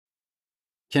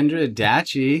Kendra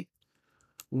Adachi,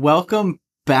 welcome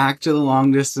back to the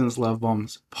Long Distance Love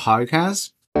Bombs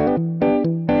podcast.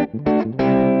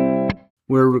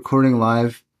 We're recording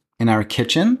live in our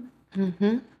kitchen,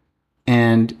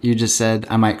 and you just said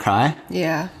I might cry.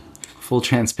 Yeah. Full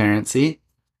transparency.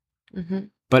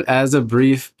 But as a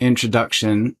brief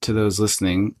introduction to those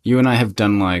listening, you and I have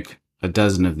done like a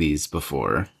dozen of these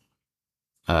before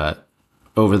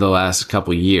over the last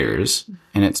couple years,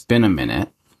 and it's been a minute.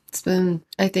 It's been,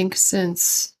 I think,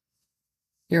 since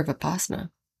your Vipassana.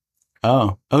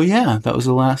 Oh yeah, that was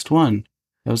the last one.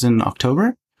 That was in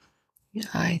October? Yeah,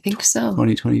 I think so.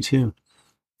 2022.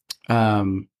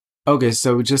 Okay,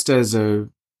 so just as a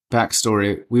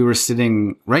backstory, we were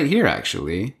sitting right here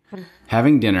actually,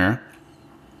 having dinner,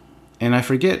 and I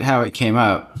forget how it came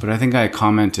up, but I think I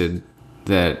commented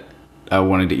that I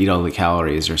wanted to eat all the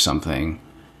calories or something,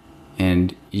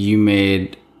 and you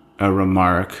made a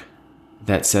remark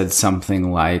that said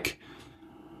something like,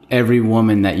 every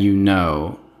woman that you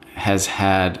know has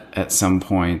had at some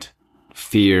point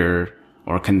fear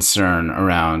or concern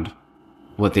around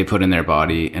what they put in their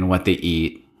body and what they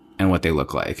eat and what they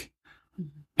look like.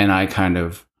 And I kind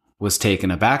of was taken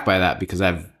aback by that because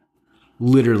I've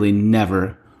literally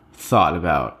never thought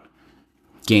about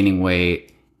gaining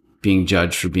weight, being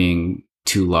judged for being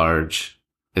too large,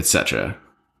 etc.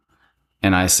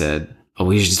 And I said, oh,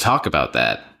 we should talk about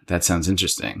that. That sounds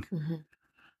interesting.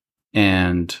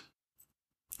 And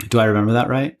do I remember that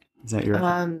right? Is that your...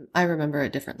 I remember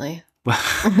it differently. What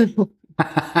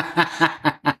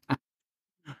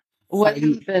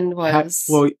happened was...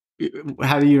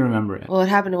 How do you remember it? Well, what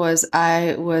happened was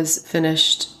I was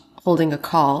finished holding a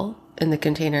call in the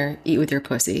container, Eat With Your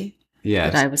Pussy,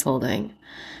 that I was holding.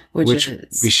 Which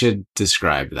is... We should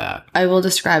describe that. I will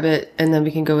describe it, and then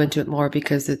we can go into it more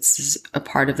because it's a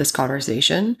part of this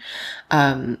conversation.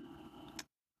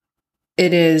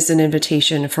 It is an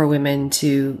invitation for women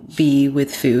to be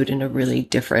with food in a really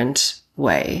different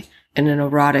way, in an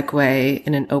erotic way,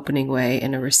 in an opening way,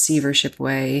 in a receivership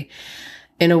way,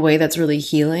 in a way that's really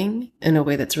healing, in a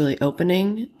way that's really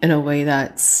opening, in a way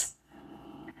that's,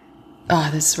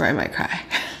 this is where I might cry.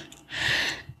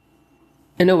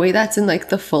 In a way that's in like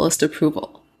the fullest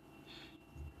approval.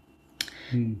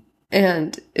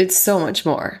 And it's so much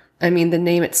more. I mean, the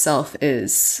name itself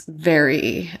is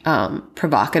very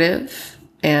provocative,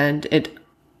 and it,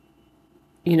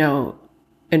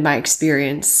 in my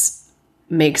experience,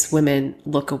 makes women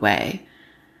look away.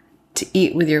 To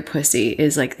eat with your pussy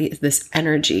is like this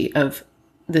energy of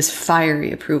this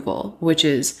fiery approval, which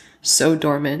is so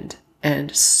dormant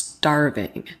and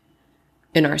starving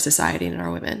in our society and in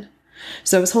our women.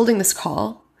 So I was holding this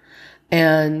call,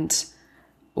 and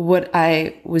what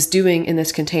I was doing in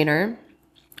this container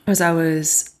was I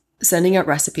was sending out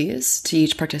recipes to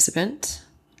each participant.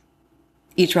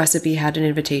 Each recipe had an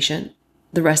invitation.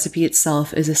 The recipe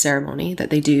itself is a ceremony that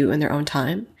they do in their own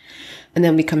time. And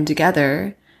then we come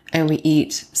together and we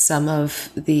eat some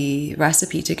of the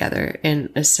recipe together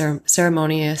in a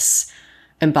ceremonious,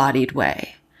 embodied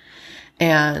way.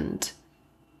 And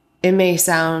it may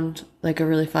sound like a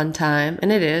really fun time,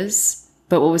 and it is,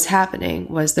 but what was happening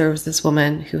was there was this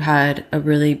woman who had a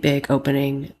really big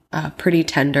opening, pretty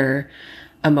tender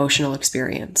emotional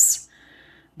experience,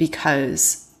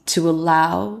 because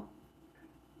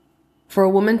for a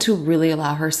woman to really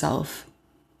allow herself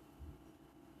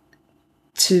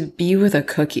to be with a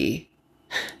cookie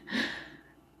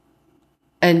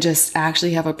and just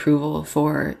actually have approval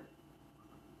for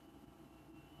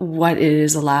what it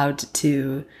is allowed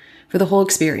to, for the whole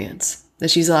experience, that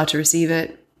she's allowed to receive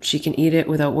it. She can eat it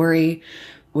without worry,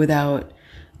 without,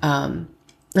 and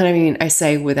I mean, I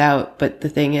say without, but the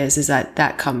thing is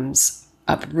that comes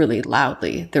up really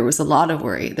loudly. There was a lot of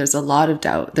worry. There's a lot of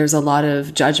doubt. There's a lot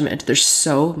of judgment. There's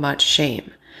so much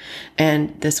shame.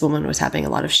 And this woman was having a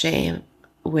lot of shame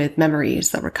with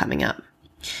memories that were coming up.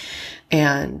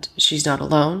 And she's not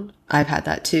alone. I've had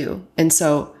that too. And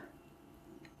so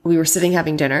we were sitting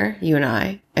having dinner, you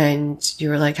and you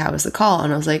were like, how was the call?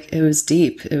 And I was like, it was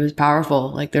deep. It was powerful.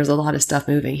 Like, there's a lot of stuff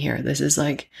moving here. This is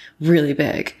like really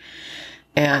big.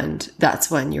 And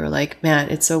that's when you were like, man,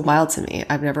 it's so wild to me.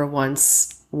 I've never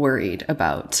once worried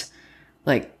about,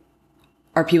 like,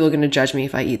 are people going to judge me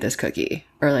if I eat this cookie?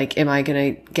 Or like, am I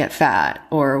going to get fat?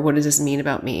 Or what does this mean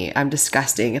about me? I'm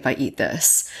disgusting if I eat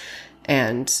this.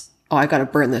 And I got to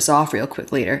burn this off real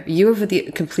quick later. You have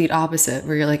the complete opposite,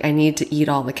 where you're like, I need to eat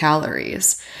all the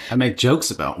calories. I make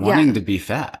jokes about wanting to be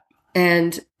fat.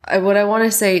 And what I want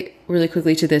to say really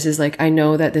quickly to this is, like, I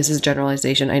know that this is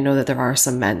generalization. I know that there are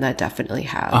some men that definitely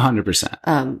have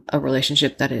 100% a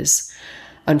relationship that is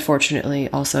unfortunately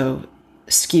also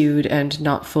skewed and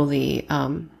not fully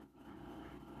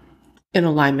in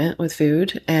alignment with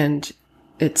food. And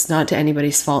it's not to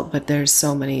anybody's fault, but there's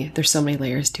so many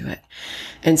layers to it.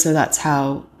 And so that's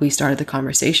how we started the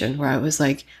conversation, where I was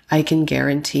like, I can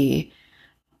guarantee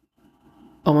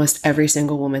almost every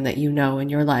single woman that you know in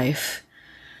your life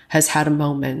has had a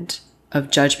moment of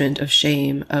judgment, of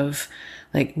shame, of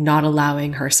like not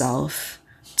allowing herself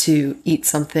to eat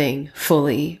something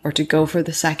fully or to go for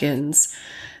the seconds,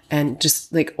 and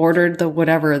just like ordered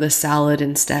the salad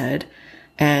instead,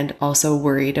 and also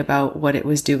worried about what it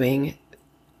was doing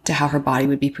to how her body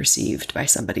would be perceived by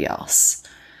somebody else.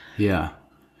 Yeah,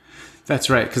 that's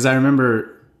right. Because I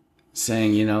remember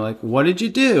saying, like, what did you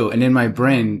do? And in my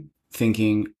brain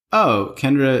thinking, oh,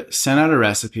 Kendra sent out a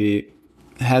recipe,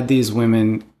 had these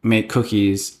women make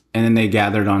cookies, and then they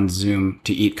gathered on Zoom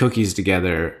to eat cookies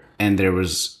together. And there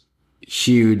was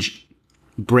huge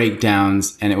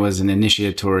breakdowns, and it was an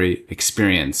initiatory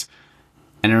experience.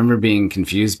 And I remember being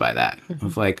confused by that.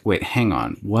 Of like, wait, hang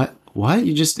on. What?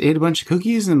 You just ate a bunch of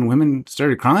cookies and women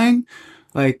started crying?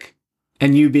 Like,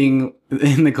 and you being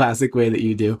in the classic way that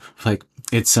you do, like,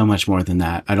 it's so much more than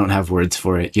that. I don't have words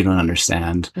for it. You don't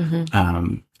understand.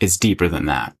 It's deeper than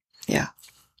that. Yeah.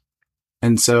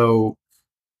 And so,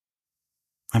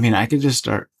 I mean, I could just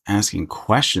start asking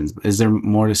questions. Is there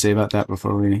more to say about that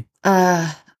before we?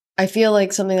 I feel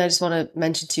like something I just want to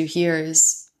mention to here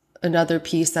is another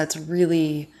piece that's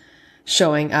really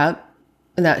showing up,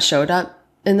 and that showed up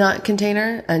in that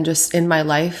container and just in my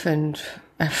life and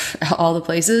all the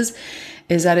places,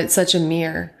 is that it's such a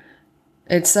mirror.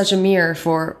 It's such a mirror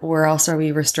for where else are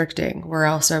we restricting? Where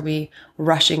else are we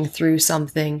rushing through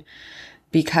something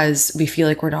because we feel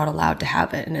like we're not allowed to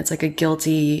have it? And it's like a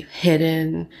guilty,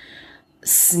 hidden,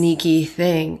 sneaky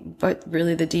thing. But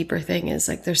really the deeper thing is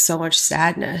like there's so much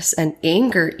sadness and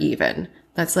anger even.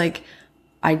 That's like,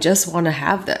 I just want to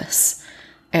have this.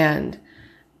 And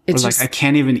it's like, I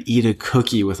can't even eat a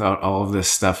cookie without all of this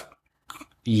stuff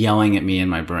yelling at me in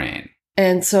my brain.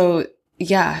 And so,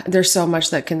 yeah, there's so much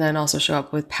that can then also show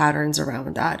up with patterns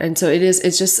around that. And so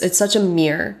it's such a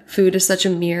mirror. Food is such a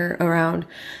mirror around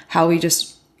how we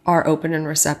just are open and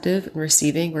receptive and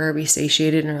receiving. Where are we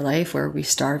satiated in our life? Where are we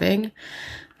starving?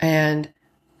 And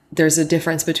there's a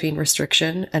difference between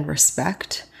restriction and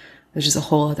respect, which is a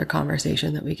whole other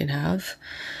conversation that we can have.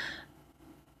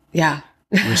 Yeah.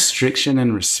 Restriction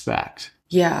and respect.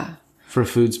 Yeah. For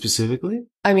food specifically?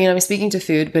 I mean, I'm speaking to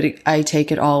food, but I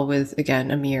take it all with, again,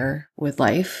 a mirror with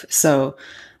life. So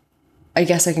I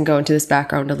guess I can go into this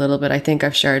background a little bit. I think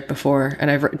I've shared before, and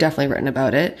I've definitely written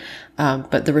about it.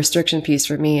 But the restriction piece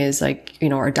for me is like,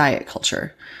 our diet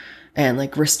culture and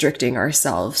like restricting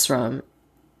ourselves from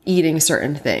eating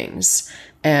certain things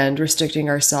and restricting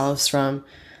ourselves from,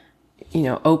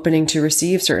 opening to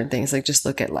receive certain things. Like just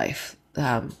look at life.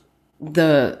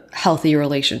 The healthy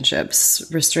relationships,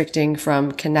 restricting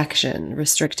from connection,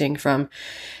 restricting from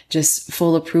just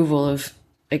full approval of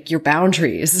like your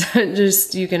boundaries.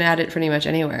 Just, you can add it pretty much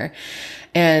anywhere.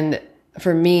 And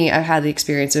for me, I've had the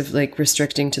experience of like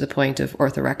restricting to the point of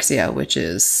orthorexia, which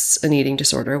is an eating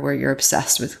disorder where you're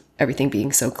obsessed with everything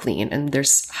being so clean and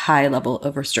there's high level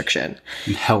of restriction.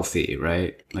 And healthy,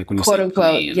 right? Like when you quote say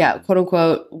unquote, clean. yeah, quote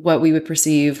unquote, what we would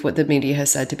perceive, what the media has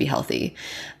said to be healthy.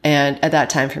 And at that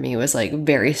time for me, it was like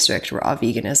very strict raw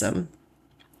veganism.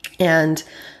 And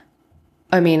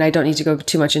I mean, I don't need to go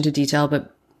too much into detail,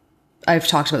 but I've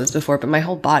talked about this before, but my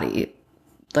whole body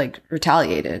like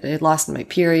retaliated. I lost my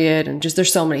period and just,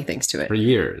 there's so many things to it. For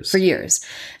years.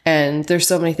 And there's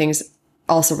so many things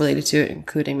also related to it,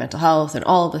 including mental health and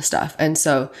all of this stuff. And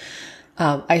so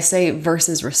I say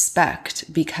versus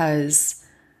respect because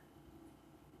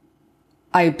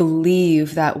I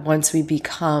believe that once we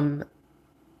become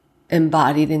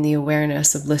embodied in the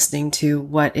awareness of listening to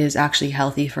what is actually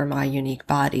healthy for my unique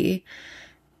body,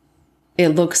 it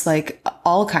looks like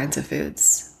all kinds of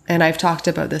foods. And I've talked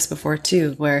about this before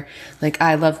too, where like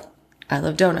I love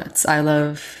donuts. I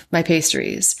love my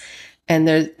pastries.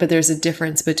 But there's a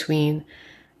difference between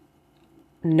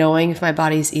knowing if my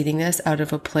body's eating this out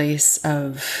of a place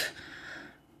of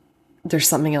there's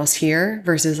something else here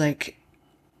versus like,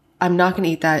 I'm not going to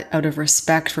eat that out of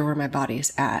respect for where my body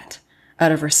is at,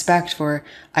 out of respect for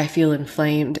I feel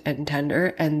inflamed and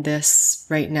tender, and this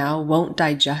right now won't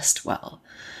digest well.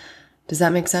 Does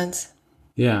that make sense?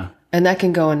 Yeah. And that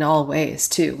can go in all ways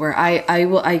too, where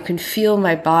I can feel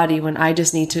my body when I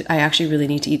actually really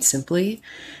need to eat simply.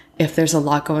 If there's a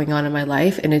lot going on in my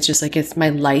life and it's just like, if my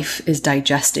life is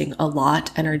digesting a lot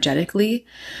energetically,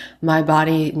 my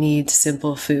body needs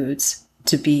simple foods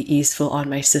to be easeful on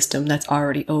my system that's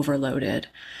already overloaded.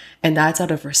 And that's out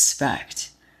of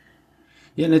respect.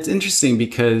 Yeah, and it's interesting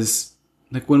because,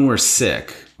 like, when we're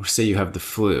sick, or say you have the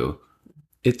flu,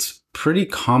 it's pretty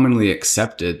commonly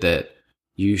accepted that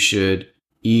you should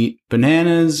eat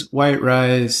bananas, white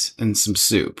rice, and some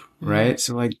soup, Mm-hmm. right?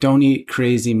 So, like, don't eat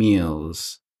crazy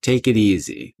meals, take it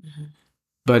easy. Mm-hmm.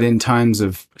 But in times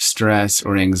of stress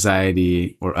or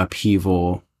anxiety or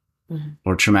upheaval Mm-hmm.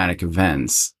 or traumatic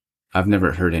events, I've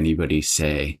never heard anybody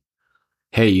say,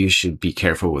 hey, you should be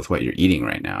careful with what you're eating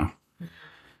right now.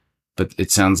 But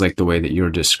it sounds like the way that you're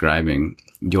describing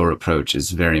your approach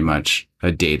is very much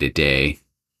a day to day.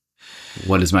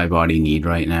 What does my body need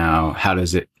right now? How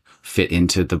does it fit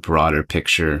into the broader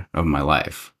picture of my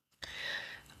life?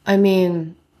 I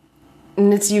mean,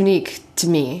 and it's unique to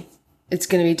me. It's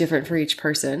going to be different for each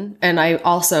person. And I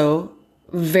also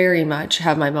very much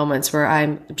have my moments where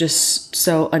I'm just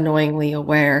so annoyingly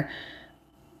aware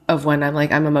of when I'm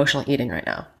like, I'm emotionally eating right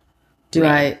now. Do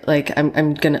Right. I like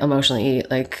I'm gonna emotionally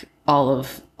eat like all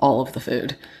of the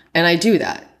food. And I do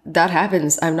that. That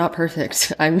happens. I'm not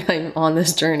perfect. I'm on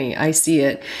this journey. I see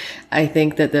it. I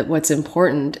think that what's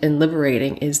important and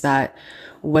liberating is that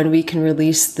when we can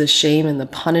release the shame and the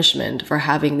punishment for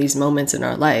having these moments in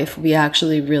our life, we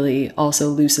actually really also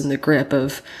loosen the grip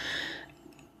of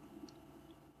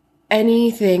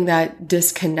anything that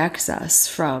disconnects us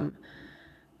from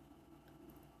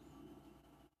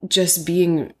just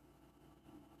being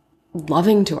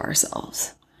loving to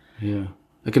ourselves. Yeah.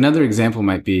 Like another example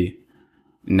might be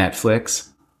Netflix.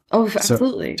 Oh, So,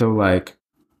 absolutely. so like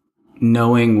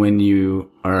knowing when you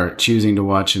are choosing to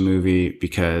watch a movie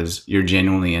because you're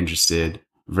genuinely interested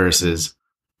versus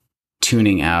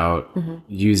tuning out, Mm-hmm.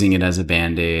 using it as a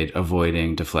band-aid,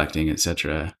 avoiding, deflecting,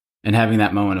 etc. And having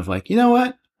that moment of like, you know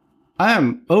what? I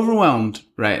am overwhelmed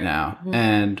right now Mm-hmm.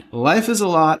 and life is a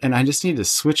lot and I just need to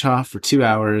switch off for 2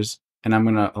 hours and I'm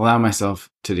going to allow myself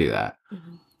to do that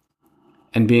Mm-hmm.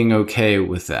 and being okay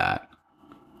with that.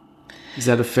 Is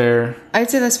that a fair? I'd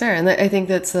say that's fair, and I think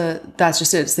that's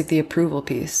just it. It's like the approval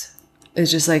piece.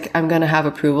 It's just like I'm gonna have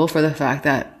approval for the fact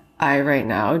that I right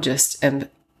now just am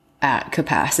at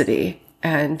capacity,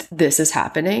 and this is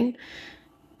happening.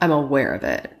 I'm aware of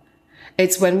it.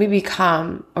 It's when we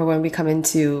become, or when we come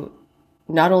into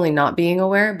not only not being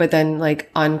aware, but then like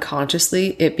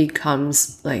unconsciously, it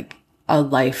becomes like a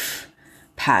life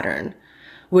pattern,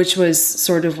 which was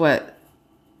sort of what,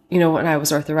 when I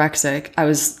was orthorexic, I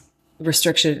was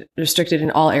restricted in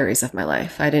all areas of my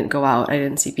life. I didn't go out. I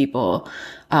didn't see people.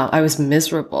 I was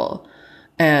miserable,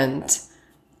 and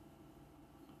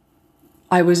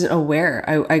I wasn't aware.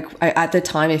 I at the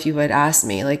time, if you had asked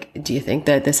me, like, do you think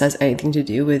that this has anything to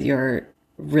do with your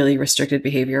really restricted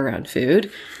behavior around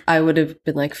food? I would have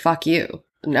been like, fuck you.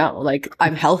 No, like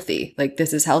I'm healthy. Like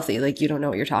this is healthy. Like you don't know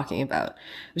what you're talking about.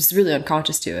 I was really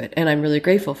unconscious to it, and I'm really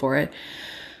grateful for it.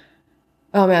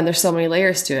 Oh man, there's so many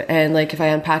layers to it. And like if I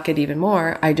unpack it even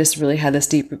more, I just really had this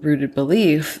deep rooted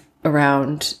belief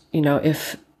around,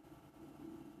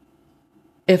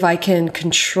 if I can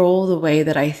control the way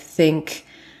that I think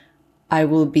I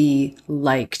will be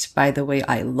liked by the way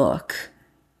I look,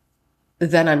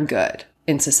 then I'm good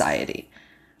in society.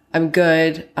 I'm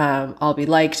good. I'll be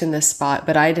liked in this spot,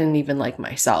 but I didn't even like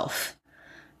myself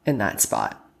in that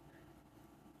spot.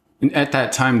 And at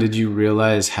that time, did you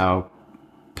realize how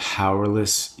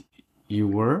powerless you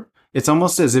were? It's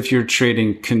almost as if you're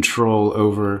trading control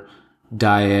over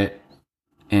diet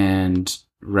and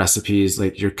recipes.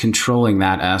 Like you're controlling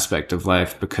that aspect of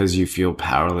life because you feel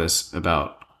powerless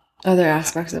about Other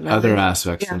aspects of my other life.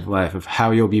 aspects Yeah, of life, of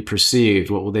how you'll be perceived,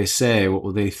 what will they say, what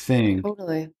will they think.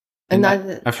 totally. And And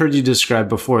that, I've heard you describe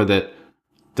before that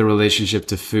the relationship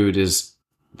to food is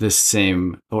the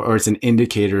same, or it's an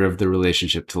indicator of the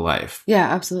relationship to life, yeah,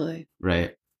 absolutely.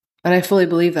 right? And I fully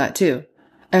believe that too.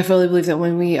 I fully believe that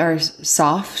when we are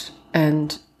soft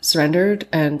and surrendered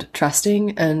and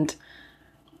trusting and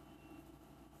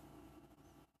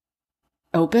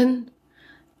open,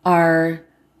 our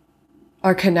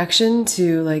our connection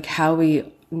to like how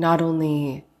we not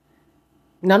only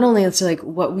it's like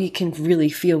what we can really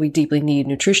feel we deeply need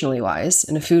nutritionally wise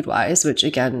and food wise, which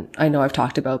again I know I've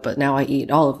talked about, but now I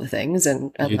eat all of the things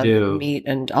and I You love do. meat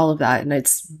and all of that, and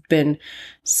it's been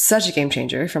such a game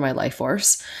changer for my life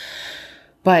force.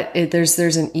 But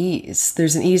there's an ease.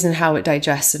 There's an ease in how it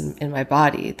digests in my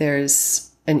body. There's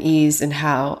an ease in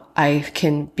how I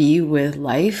can be with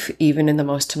life, even in the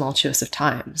most tumultuous of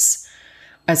times,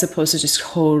 as opposed to just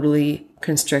totally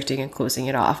constricting and closing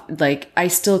it off. Like, I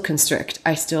still constrict.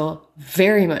 I still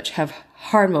very much have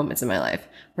hard moments in my life.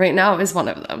 Right now is one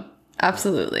of them.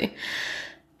 Absolutely.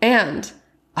 And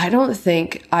I don't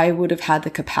think I would have had the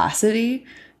capacity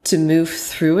to move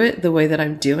through it the way that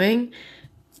I'm doing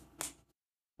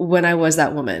when I was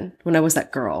that woman, when I was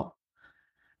that girl.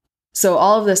 So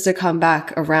all of this to come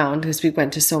back around, because we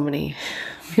went to so many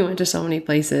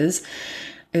places,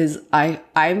 is I'm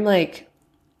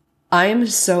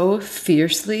so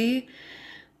fiercely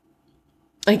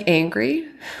like angry,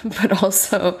 but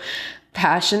also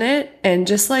passionate, and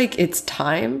just like it's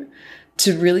time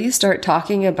to really start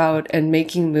talking about and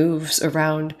making moves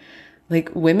around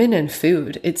like women and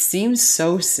food. It seems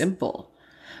so simple,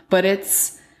 but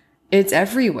it's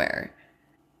everywhere.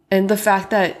 And the fact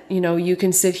that, you know, you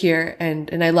can sit here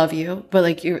and I love you, but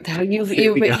like how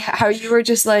you were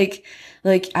just like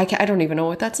I don't even know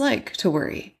what that's like to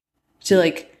worry, to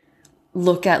like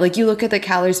look at, like you look at the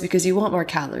calories because you want more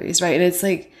calories, right? And it's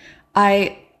like,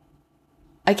 I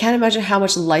can't imagine how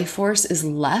much life force is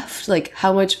left, like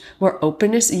how much more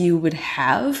openness you would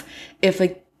have if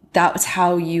like that's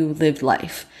how you lived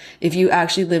life. If you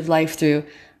actually lived life through,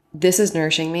 this is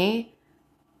nourishing me,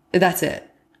 that's it.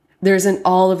 There isn't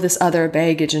all of this other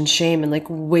baggage and shame and like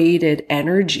weighted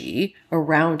energy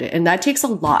around it. And that takes a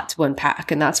lot to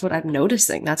unpack. And that's what I'm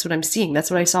noticing. That's what I'm seeing. That's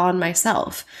what I saw in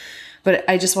myself. But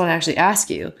I just want to actually ask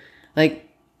you, like,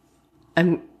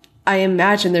 I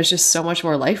imagine there's just so much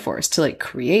more life force to like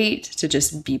create, to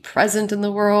just be present in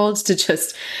the world, to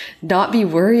just not be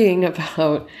worrying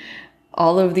about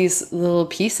all of these little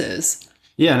pieces.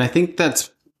 Yeah. And I think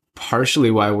that's partially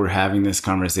why we're having this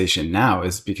conversation now,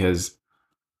 is because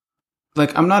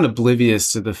like, I'm not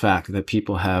oblivious to the fact that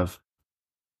people have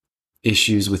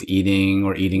issues with eating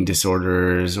or eating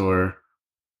disorders or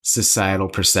societal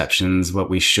perceptions, what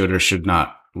we should or should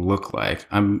not look like.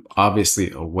 I'm obviously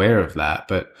aware of that,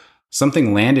 but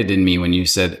something landed in me when you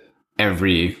said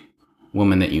every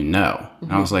woman that you know. Mm-hmm.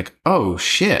 And I was like, oh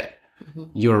shit,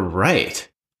 you're right.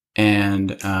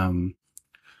 And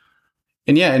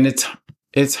yeah, and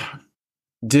it's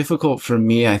difficult for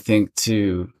me, I think,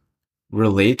 to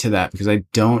relate to that because I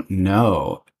don't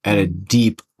know at a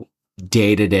deep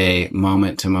day-to-day,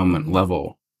 moment-to-moment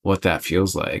level what that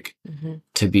feels like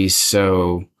to be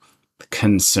so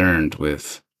concerned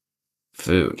with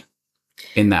food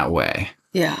in that way.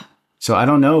 Yeah. So I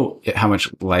don't know how much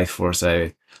life force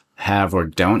I have or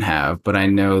don't have, but I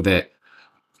know that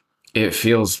it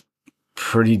feels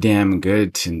pretty damn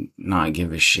good to not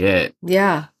give a shit.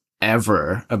 Yeah.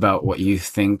 Ever about what you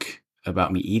think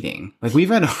about me eating. Like, we've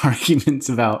had arguments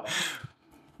about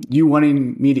you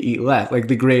wanting me to eat less, like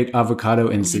the great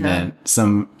avocado incident. Yeah.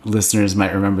 Some listeners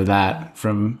might remember that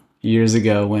from years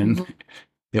ago when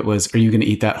it was, are you going to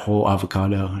eat that whole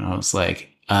avocado? And I was like,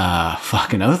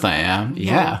 fucking oath I am.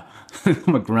 Yeah.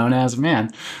 I'm a grown ass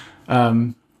man.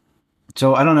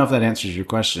 So I don't know if that answers your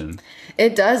question.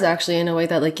 It does, actually, in a way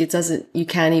that like you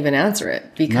can't even answer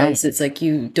it because it's like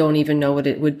you don't even know what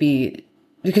it would be.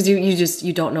 Because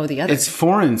you don't know the other. It's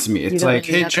foreign to me. It's like,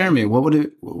 hey, Jeremy, what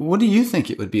do you think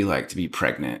it would be like to be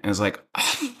pregnant? And it's like,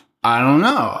 I don't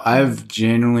know. I've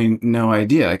genuinely no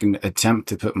idea. I can attempt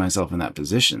to put myself in that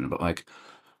position, but like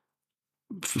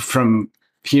from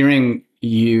hearing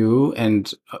you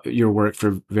and your work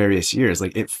for various years,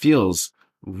 like it feels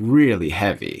really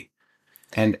heavy.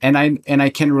 And I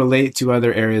can relate to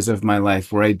other areas of my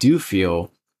life where I do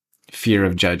feel fear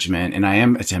of judgment, and I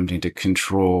am attempting to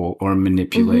control or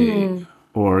manipulate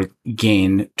or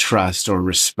gain trust or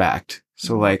respect.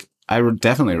 So like, I would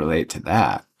definitely relate to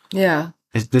that. Yeah.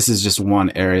 This is just one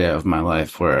area of my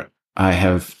life where I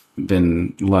have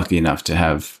been lucky enough to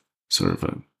have sort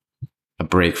of a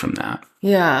break from that.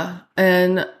 Yeah.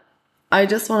 And I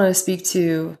just want to speak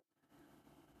to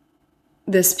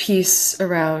this piece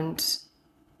around,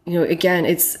 you know, again,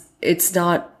 it's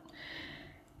not,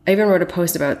 I even wrote a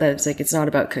post about that. It's like, it's not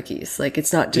about cookies. Like,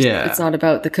 it's not just, it's not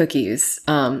about the cookies.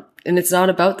 And it's not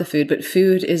about the food, but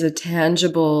food is a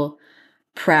tangible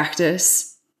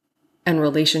practice and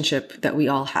relationship that we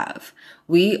all have.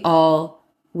 We all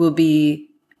will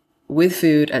be with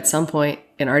food at some point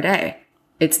in our day.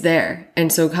 It's there.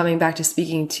 And so coming back to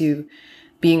speaking to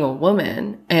being a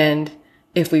woman, and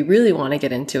if we really want to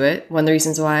get into it, one of the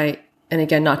reasons why, and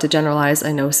again, not to generalize,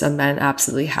 I know some men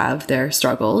absolutely have their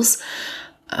struggles.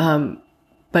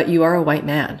 But you are a white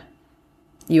man.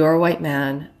 You are a white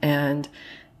man. And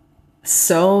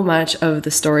so much of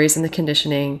the stories and the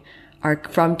conditioning are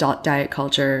from diet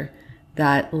culture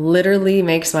that literally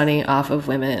makes money off of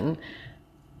women.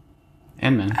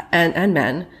 And men. And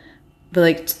men. But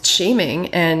like shaming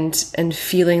and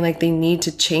feeling like they need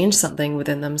to change something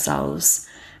within themselves.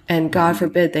 And God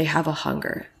forbid they have a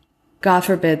hunger. God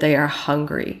forbid they are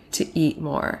hungry to eat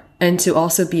more and to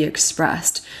also be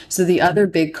expressed. So the other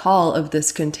big call of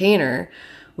this container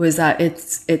was that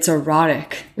it's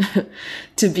erotic.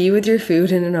 To be with your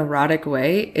food in an erotic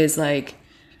way is like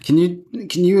Can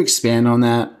you expand on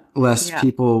that? Lest Yeah.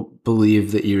 people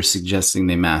believe that you're suggesting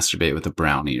they masturbate with a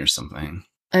brownie or something.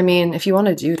 I mean, if you want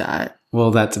to do that,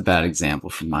 Well, that's a bad example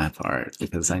from my part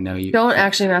because I know you don't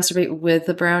actually masturbate with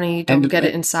the brownie. Don't get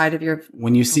it inside of your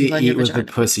when you see on your eat with the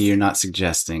vagina, pussy, please. you're not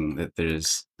suggesting that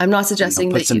there's I'm not suggesting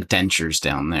put that some you. dentures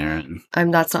down there.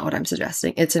 And That's not what I'm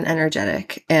suggesting. It's an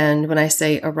energetic, and when I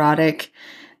say erotic,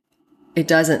 it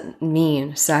doesn't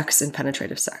mean sex and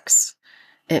penetrative sex.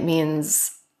 It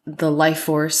means the life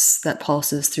force that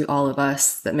pulses through all of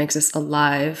us, that makes us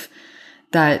alive,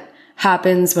 that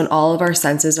happens when all of our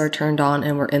senses are turned on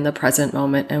and we're in the present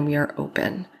moment and we are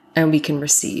open and we can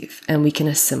receive and we can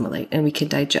assimilate and we can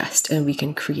digest and we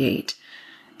can create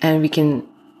and we can,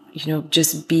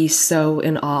 just be so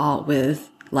in awe with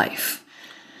life.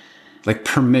 like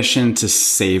permission to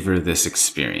savor this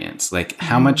experience. Like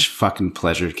how much fucking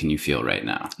pleasure can you feel right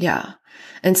now? Yeah.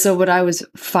 And so what I was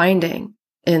finding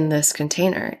in this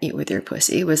container, Eat With Your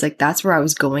Pussy, was like, that's where I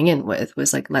was going in with,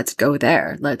 was like, let's go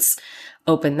there. Let's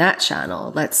open that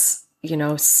channel. Let's,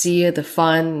 see the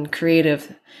fun,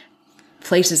 creative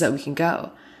places that we can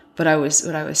go. But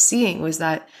what I was seeing was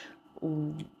that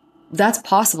that's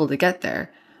possible to get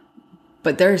there.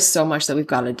 But there's so much that we've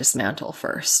got to dismantle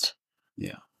first.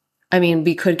 Yeah. I mean,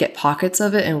 we could get pockets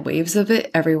of it and waves of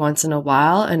it every once in a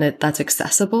while, and that's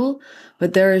accessible.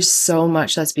 But there is so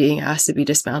much that's being asked to be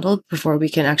dismantled before we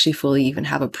can actually fully even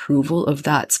have approval of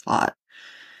that spot.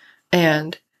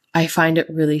 And I find it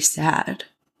really sad.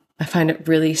 I find it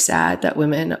really sad that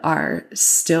women are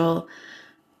still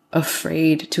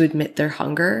afraid to admit their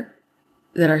hunger,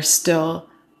 that are still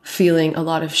feeling a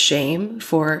lot of shame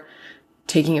for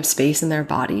taking up space in their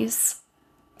bodies,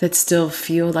 that still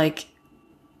feel like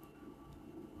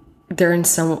they're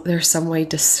some way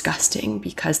disgusting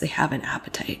because they have an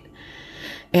appetite.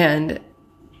 And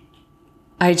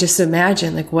I just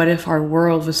imagine, like, what if our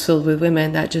world was filled with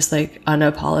women that just like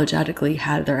unapologetically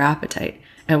had their appetite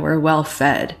and were well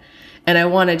fed? And I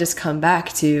want to just come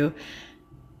back to,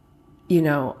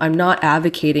 I'm not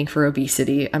advocating for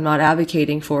obesity. I'm not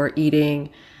advocating for eating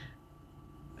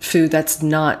food that's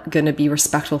not going to be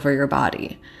respectful for your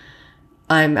body.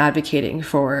 I'm advocating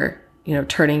for,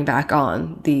 turning back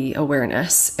on the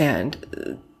awareness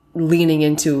and leaning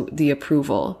into the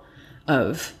approval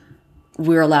of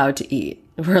we're allowed to eat.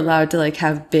 We're allowed to like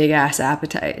have big ass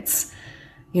appetites.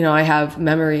 I have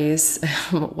memories,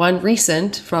 one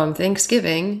recent from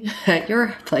Thanksgiving at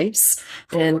your place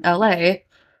in LA,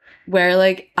 where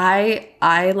like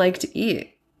I like to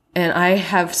eat. And I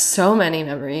have so many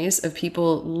memories of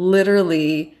people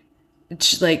literally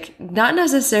like not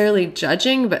necessarily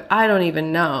judging, but I don't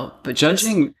even know. But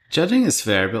Judging is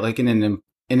fair, but like in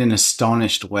an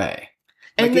astonished way.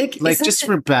 And Like just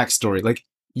for backstory, like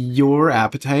your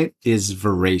appetite is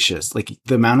voracious. Like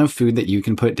the amount of food that you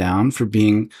can put down for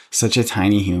being such a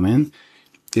tiny human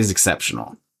is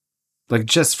exceptional. Like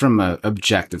just from an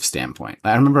objective standpoint.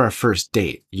 I remember our first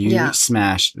date. You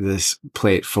smashed this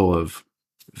plate full of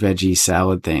veggie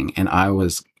salad thing, and I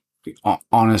was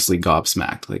honestly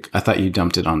gobsmacked. Like I thought you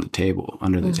dumped it on the table,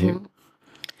 under the table.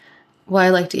 Well, I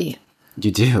like to eat.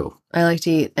 You do. I like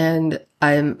to eat, and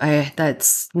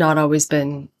that's not always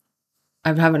been.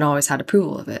 I haven't always had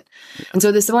approval of it. Yeah. And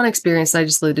so this one experience I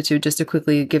just alluded to, just to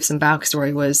quickly give some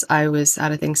backstory, was I was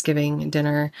at a Thanksgiving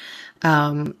dinner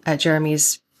at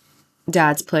Jeremy's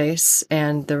dad's place,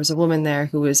 and there was a woman there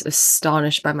who was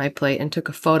astonished by my plate and took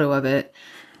a photo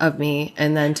of me,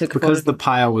 and then took because the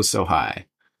pile was so high.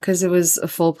 Because it was a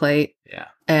full plate. Yeah.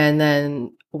 And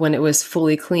then when it was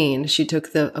fully cleaned, she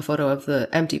took a photo of the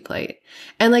empty plate.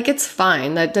 And like, it's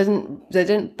fine. That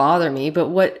didn't bother me. But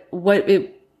what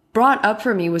it brought up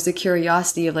for me was the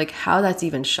curiosity of like how that's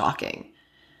even shocking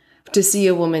to see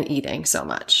a woman eating so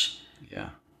much. Yeah.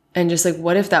 And just like,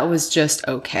 what if that was just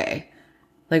okay?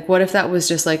 Like, what if that was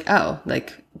just like, oh,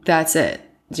 like that's it.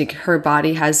 Like her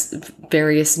body has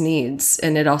various needs,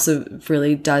 and it also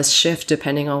really does shift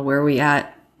depending on where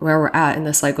we're at in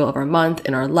the cycle of our month,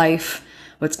 in our life,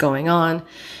 what's going on.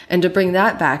 And to bring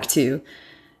that back to,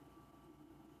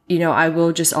 I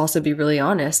will just also be really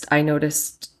honest. I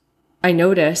notice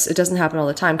it doesn't happen all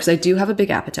the time because I do have a big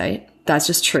appetite. That's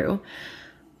just true.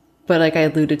 But like I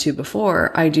alluded to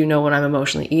before, I do know when I'm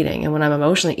emotionally eating. And when I'm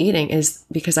emotionally eating is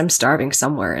because I'm starving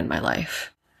somewhere in my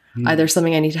life. Either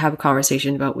something I need to have a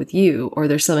conversation about with you, or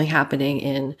there's something happening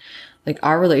in like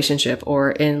our relationship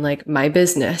or in like my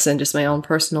business and just my own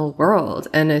personal world.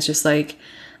 And it's just like,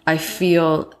 I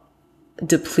feel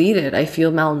depleted. I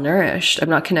feel malnourished. I'm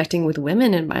not connecting with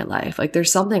women in my life. Like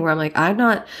there's something where I'm like,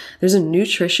 there's a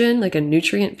nutrition, like a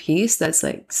nutrient piece that's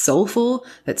like soulful,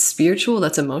 that's spiritual,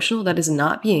 that's emotional, that is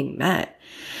not being met.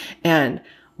 And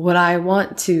what I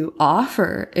want to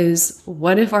offer is,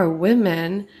 what if our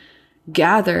women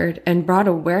gathered and brought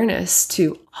awareness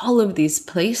to all of these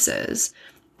places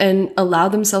and allow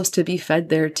themselves to be fed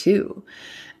there too?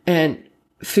 And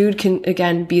food can,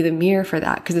 again, be the mirror for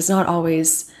that, because it's not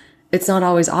always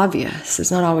obvious.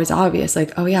 It's not always obvious.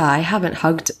 Like, oh yeah, I haven't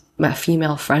hugged my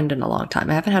female friend in a long time.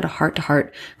 I haven't had a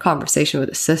heart-to-heart conversation with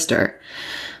a sister.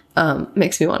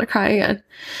 Makes me want to cry again.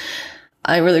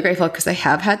 I'm really grateful because I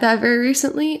have had that very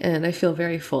recently, and I feel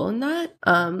very full in that.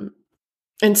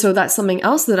 And so that's something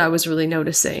else that I was really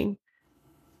noticing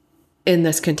in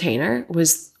this container,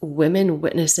 was women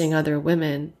witnessing other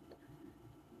women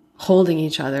holding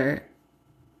each other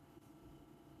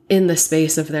in the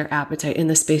space of their appetite, in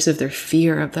the space of their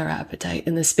fear of their appetite,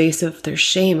 in the space of their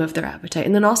shame of their appetite,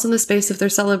 and then also in the space of their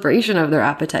celebration of their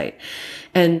appetite.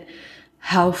 And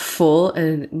how full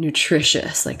and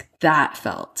nutritious like that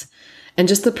felt. And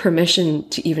just the permission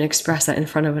to even express that in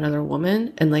front of another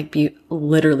woman and like be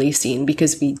literally seen,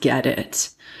 because we get it.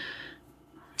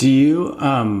 Do you,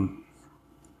 how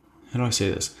do I say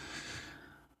this?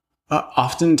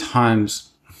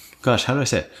 Oftentimes, gosh, how do I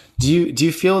say it? Do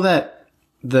you feel that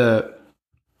the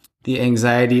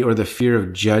anxiety or the fear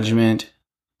of judgment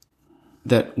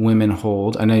that women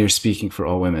hold, I know you're speaking for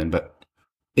all women, but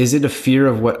is it a fear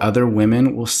of what other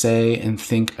women will say and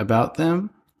think about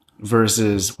them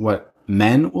versus what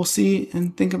men will see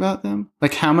and think about them?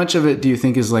 Like, how much of it do you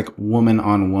think is like woman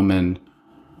on woman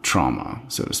trauma,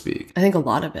 so to speak? I think a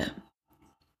lot of it.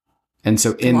 And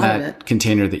so in that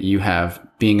container that you have,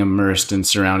 being immersed and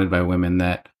surrounded by women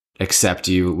that accept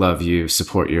you, love you,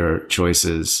 support your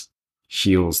choices,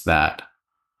 heals that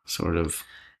sort of.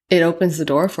 It opens the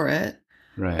door for it.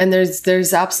 Right. And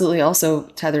there's absolutely also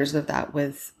tethers of that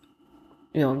with,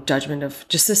 judgment of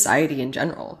just society in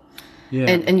general. Yeah.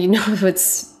 And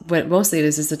what mostly it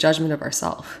is the judgment of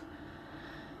ourselves.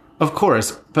 Of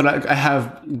course, but I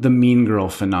have the mean girl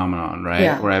phenomenon, right?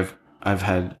 Yeah. Where I've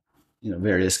had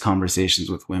various conversations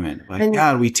with women, like,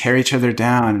 God, we tear each other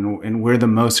down, and we're the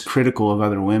most critical of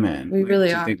other women. We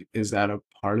really are. Is that a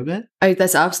part of it?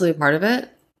 That's absolutely a part of it,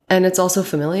 and it's also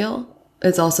familial.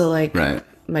 It's also like, right.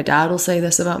 My dad will say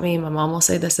this about me, my mom will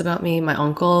say this about me, my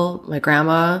uncle, my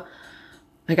grandma.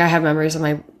 Like, I have memories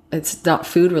of it's not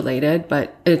food related,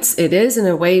 but it is in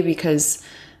a way, because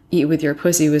eat with your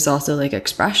pussy was also like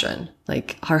expression,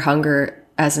 like our hunger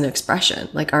as an expression,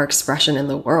 like our expression in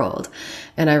the world.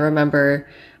 And I remember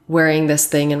wearing this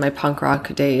thing in my punk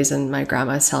rock days, and my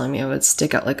grandma's telling me I would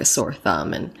stick out like a sore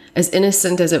thumb. And as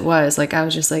innocent as it was, like, I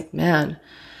was just like, man,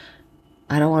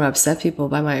 I don't want to upset people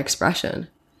by my expression.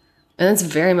 And it's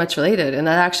very much related. And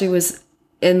that actually was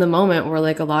in the moment where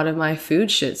like a lot of my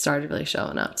food shit started really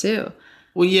showing up too.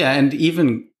 Well, yeah. And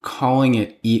even calling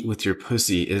it eat with your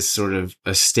pussy is sort of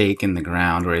a stake in the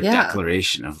ground, or a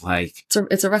declaration of like,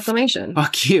 it's a reclamation.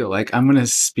 Fuck you. Like, I'm going to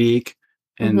speak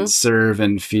and serve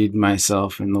and feed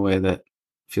myself in the way that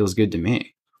feels good to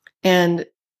me. And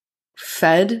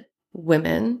fed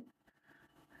women,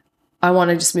 I want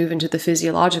to just move into the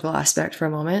physiological aspect for a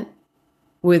moment,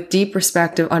 with deep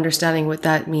respect of understanding what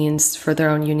that means for their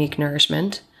own unique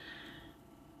nourishment.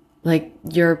 Like,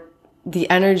 the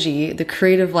energy, the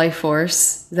creative life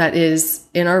force that is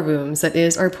in our wombs, that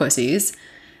is our pussies,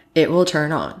 it will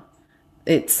turn on.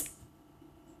 It's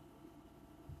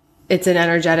an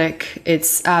energetic,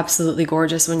 it's absolutely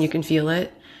gorgeous when you can feel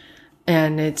it.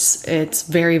 And it's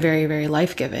very, very, very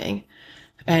life-giving.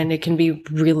 And it can be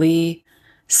really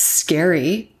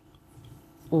scary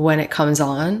when it comes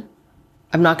on.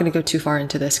 I'm not going to go too far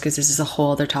into this because this is a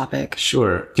whole other topic.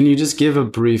 Sure. Can you just give a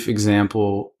brief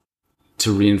example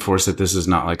to reinforce that this is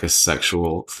not like a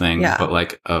sexual thing, but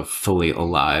like a fully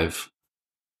alive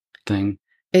thing?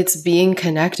 It's being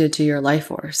connected to your life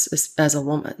force as a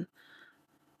woman.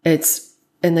 And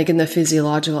like in the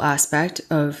physiological aspect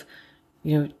of,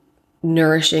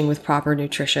 nourishing with proper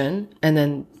nutrition. And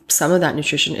then some of that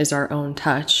nutrition is our own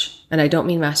touch. And I don't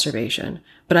mean masturbation,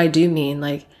 but I do mean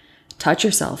like, touch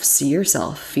yourself, see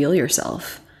yourself, feel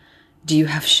yourself. Do you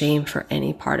have shame for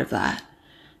any part of that?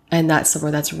 And that's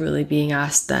somewhere that's really being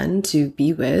asked then to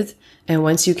be with. And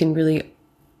once you can really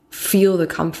feel the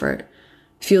comfort,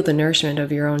 feel the nourishment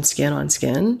of your own skin on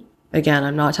skin. Again,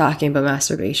 I'm not talking about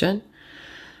masturbation.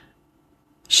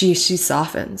 She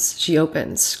softens, she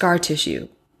opens, scar tissue,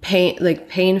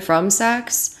 pain from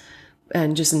sex,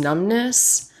 and just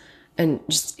numbness, and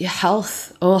just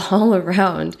health all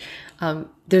around.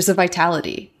 There's a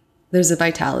vitality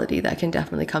that can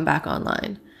definitely come back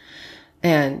online.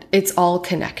 And it's all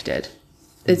connected.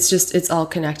 It's all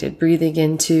connected. Breathing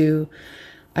into,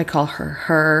 I call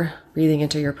her, breathing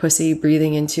into your pussy,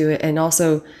 breathing into it. And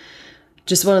also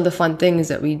just one of the fun things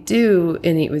that we do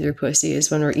in Eat With Your Pussy is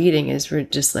when we're eating is we're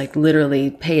just like literally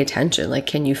pay attention. Like,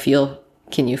 can you feel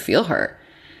her?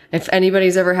 If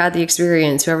anybody's ever had the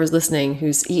experience, whoever's listening,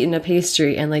 who's eaten a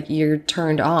pastry and like you're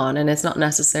turned on, and it's not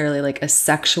necessarily like a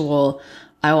sexual,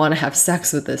 I want to have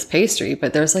sex with this pastry,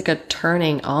 but there's like a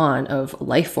turning on of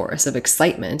life force, of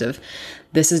excitement, of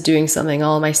this is doing something.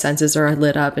 All my senses are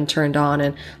lit up and turned on,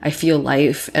 and I feel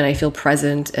life and I feel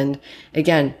present. And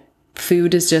again,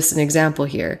 food is just an example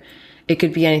here. It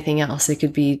could be anything else. It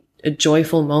could be a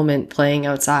joyful moment playing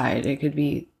outside. It could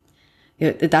be,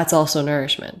 that's also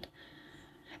nourishment.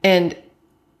 And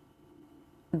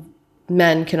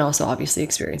men can also obviously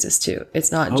experience this too.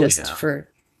 It's not just for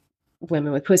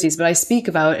women with pussies, but I speak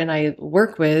about and I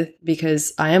work with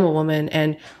because I am a woman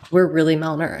and we're really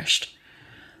malnourished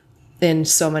in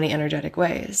so many energetic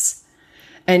ways.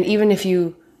 And even if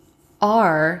you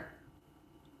are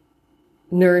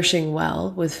nourishing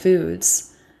well with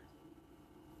foods,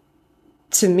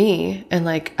 to me, and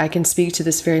like I can speak to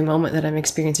this very moment that I'm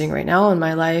experiencing right now in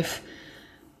my life,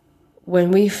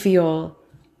 when we feel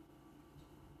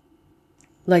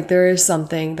like there is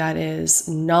something that is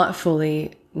not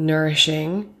fully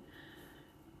nourishing,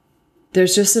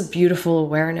 there's just a beautiful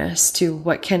awareness to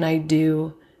what can I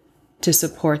do to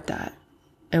support that?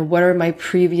 And what are my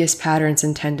previous patterns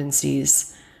and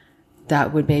tendencies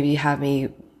that would maybe have me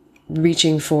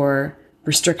reaching for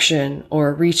restriction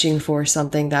or reaching for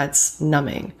something that's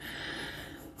numbing?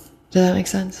 Does that make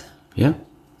sense? Yeah.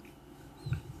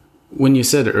 When you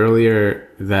said earlier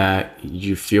that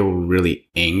you feel really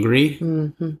angry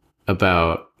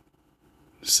about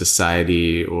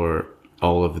society or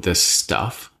all of this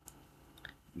stuff,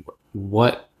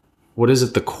 what is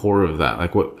at the core of that?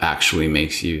 Like, what actually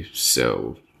makes you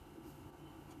so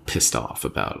pissed off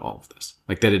about all of this?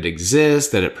 Like, that it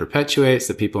exists, that it perpetuates,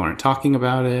 that people aren't talking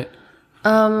about it?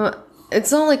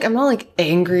 It's not like I'm not like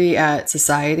angry at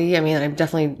society. I mean, I'm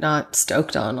definitely not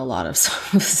stoked on a lot of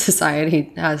stuff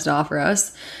society has to offer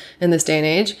us in this day and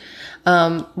age.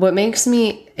 What makes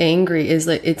me angry is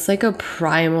like it's like a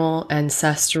primal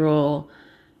ancestral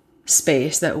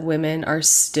space that women are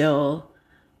still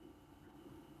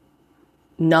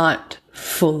not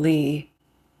fully,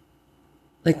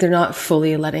 like they're not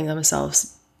fully letting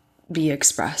themselves be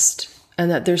expressed, and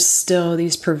that there's still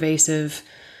these pervasive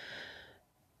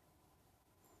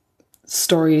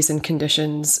stories and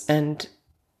conditions, and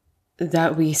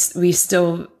that we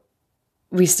still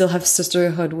have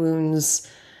sisterhood wounds,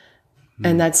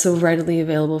 and that's so readily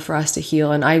available for us to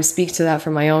heal. And I speak to that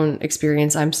from my own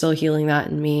experience. I'm still healing that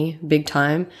in me big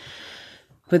time,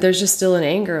 but there's just still an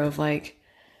anger of like,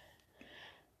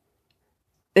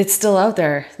 it's still out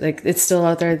there. Like it's still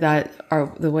out there that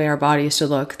the way our bodies should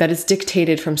look, that it's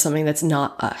dictated from something that's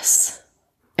not us.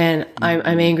 And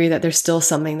I'm angry that there's still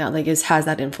something that like has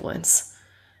that influence.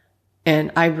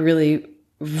 And I really,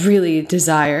 really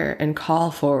desire and call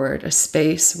forward a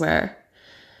space where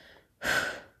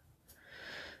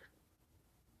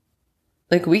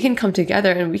like we can come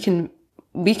together and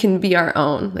we can be our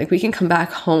own. Like we can come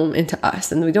back home into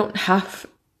us, and we don't have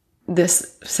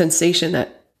this sensation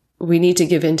that we need to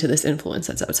give in to this influence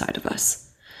that's outside of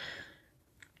us.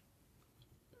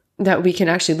 That we can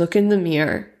actually look in the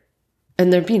mirror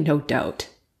and there'd be no doubt.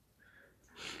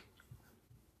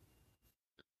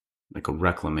 Like a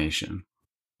reclamation.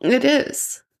 It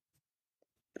is.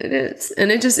 It is.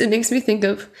 And it makes me think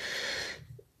of,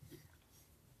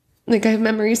 like, I have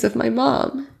memories of my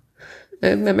mom. I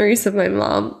have memories of my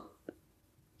mom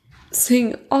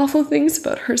saying awful things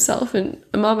about herself. And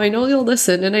Mom, I know you'll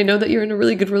listen, and I know that you're in a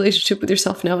really good relationship with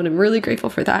yourself now, and I'm really grateful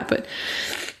for that. But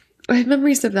I have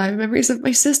memories of that. I have memories of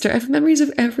my sister. I have memories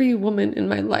of every woman in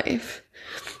my life.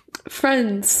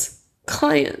 Friends,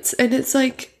 clients, and it's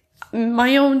like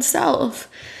my own self.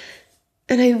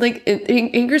 And I like, it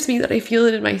angers me that I feel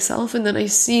it in myself, and then I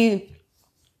see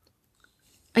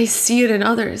it in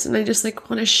others, and I just like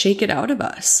want to shake it out of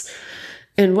us.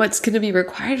 And what's going to be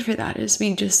required for that is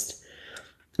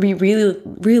we really,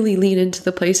 really lean into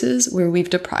the places where we've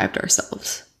deprived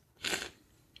ourselves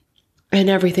and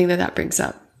everything that brings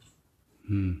up.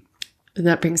 And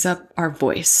that brings up our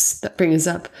voice, that brings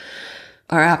up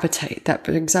our appetite, that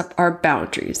brings up our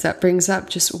boundaries, that brings up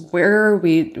just where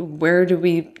do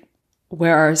we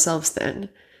wear ourselves thin,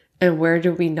 and where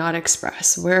do we not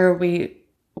express? Where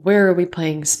are we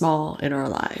playing small in our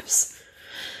lives?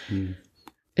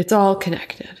 It's all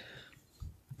connected.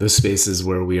 Those spaces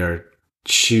where we are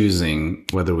choosing,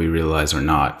 whether we realize or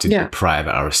not, to deprive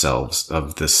ourselves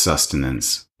of the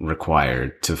sustenance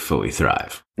required to fully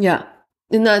thrive. Yeah.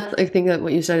 And that, I think that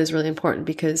what you said is really important,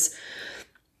 because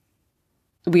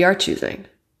we are choosing.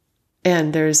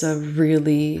 And there's a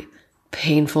really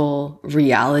painful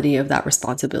reality of that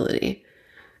responsibility.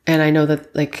 And I know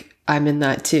that, like, I'm in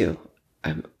that too.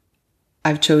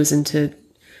 I've chosen to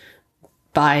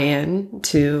buy in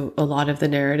to a lot of the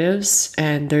narratives,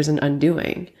 and there's an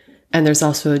undoing. And there's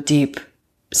also a deep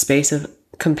space of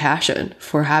compassion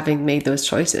for having made those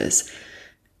choices.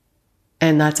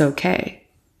 And that's okay.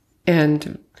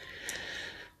 And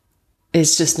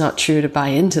it's just not true to buy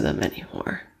into them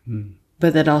anymore.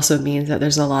 But that also means that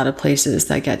there's a lot of places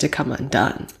that get to come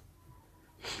undone.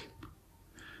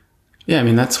 Yeah, I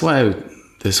mean, that's why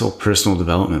this whole personal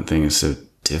development thing is so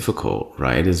difficult,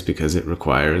 right? Is because it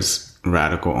requires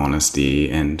radical honesty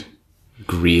and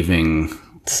grieving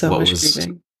So what much was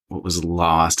grieving. what was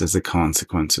lost as a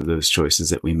consequence of those choices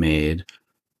that we made,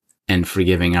 and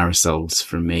forgiving ourselves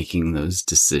for making those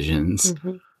decisions,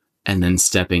 Mm-hmm. and then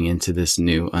stepping into this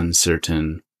new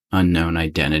uncertain, unknown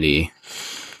identity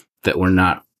that we're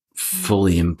not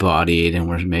fully embodied, and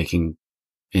we're making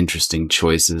interesting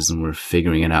choices, and we're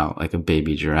figuring it out like a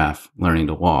baby giraffe learning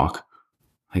to walk.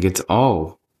 Like, it's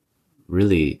all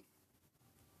really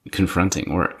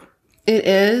confronting work. It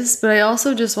is, but I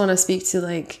also just want to speak to,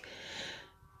 like,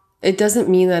 it doesn't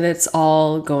mean that it's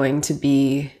all going to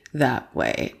be that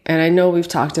way. And I know we've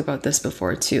talked about this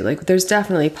before too. Like, there's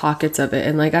definitely pockets of it,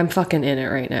 and like, I'm fucking in it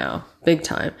right now, big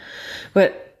time.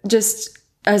 But just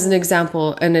as an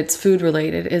example, and it's food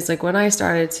related, is like when I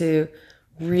started to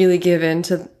really give in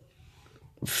to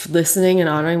listening and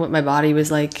honoring what my body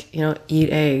was like, you know, eat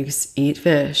eggs, eat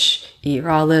fish, eat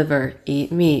raw liver,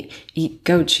 eat meat, eat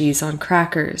goat cheese on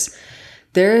crackers.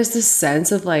 There is this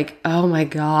sense of like, oh my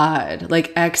God,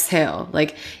 like exhale,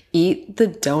 like eat the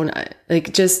donut,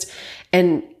 like just,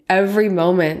 and every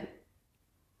moment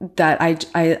that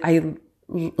I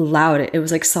allowed it, it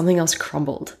was like something else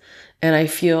crumbled. And I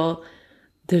feel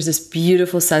there's this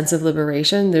beautiful sense of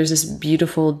liberation. There's this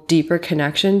beautiful, deeper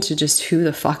connection to just who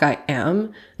the fuck I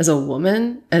am as a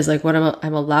woman, as like what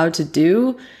I'm allowed to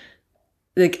do.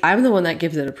 Like, I'm the one that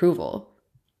gives it approval.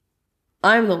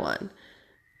 I'm the one.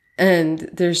 And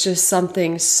there's just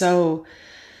something so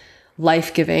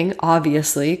life-giving,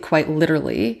 obviously, quite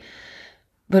literally,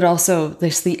 but also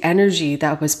there's the energy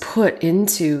that was put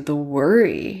into the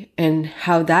worry and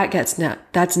how that gets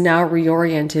that's now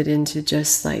reoriented into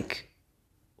just like,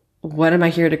 what am I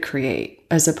here to create,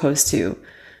 as opposed to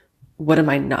what am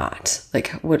I not? Like,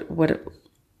 what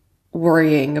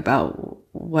worrying about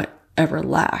whatever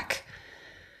lack.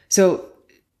 So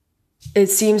it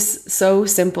seems so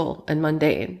simple and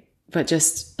mundane, but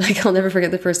just like, I'll never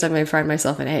forget the first time I fried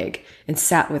myself an egg and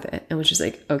sat with it and was just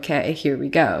like, okay, here we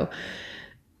go.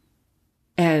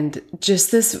 And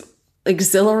just this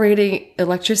exhilarating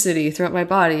electricity throughout my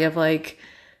body of like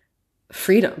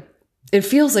freedom. It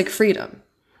feels like freedom.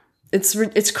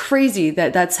 It's crazy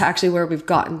that that's actually where we've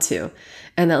gotten to,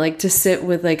 and that like to sit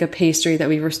with like a pastry that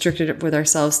we restricted with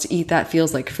ourselves to eat, that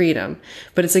feels like freedom.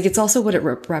 But it's like, it's also what it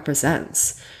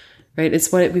represents, right? It's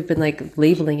what we've been like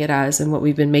labeling it as and what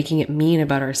we've been making it mean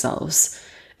about ourselves.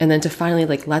 And then to finally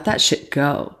like let that shit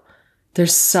go,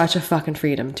 there's such a fucking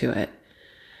freedom to it.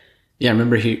 Yeah, I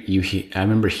remember I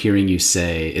remember hearing you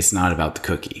say it's not about the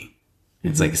cookie.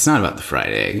 It's like, it's not about the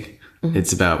fried egg.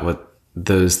 It's about what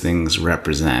those things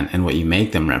represent and what you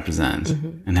make them represent,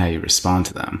 and how you respond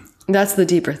to them. That's the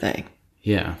deeper thing.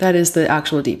 Yeah. That is the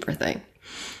actual deeper thing.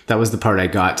 That was the part I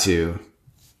got to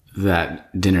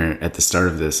that dinner at the start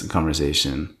of this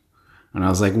conversation. And I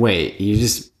was like, wait,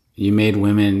 you made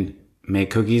women make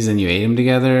cookies and you ate them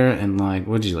together, and like,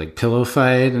 what did you, like, pillow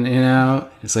fight? And, you know,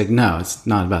 it's like, no, it's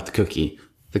not about the cookie.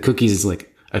 The cookies is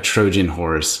like a Trojan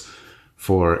horse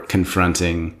for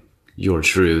confronting your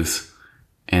truth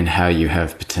and how you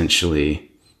have potentially,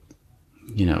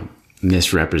 you know,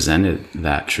 misrepresented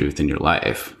that truth in your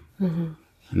life. And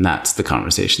that's the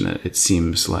conversation that it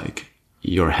seems like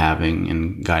you're having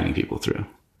and guiding people through.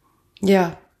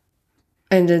 Yeah.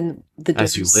 And then the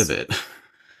doors, as you live it.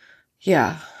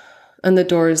 yeah. And the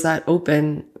doors that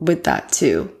open with that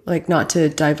too, like, not to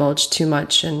divulge too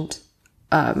much, and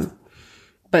but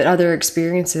other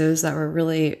experiences that were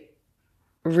really,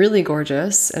 really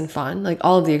gorgeous and fun. Like,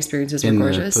 all of the experiences were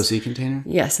gorgeous. In the pussy container?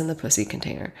 Yes, in the pussy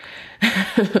container.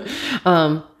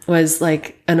 Was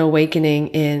like an awakening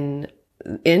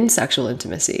in sexual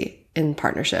intimacy, in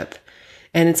partnership.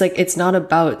 And it's like, it's not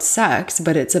about sex,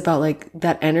 but it's about like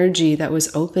that energy that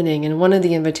was opening. And one of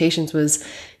the invitations was,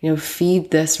 you know,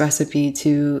 feed this recipe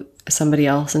to somebody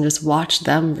else and just watch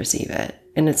them receive it.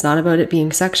 And it's not about it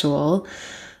being sexual.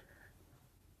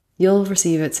 You'll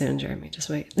receive it soon, Jeremy. Just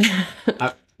wait.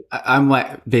 I'm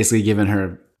like basically giving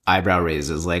her eyebrow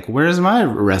raises. Like, where's my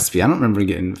recipe? I don't remember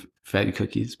getting fed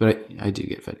cookies, but I do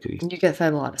get fed cookies. You get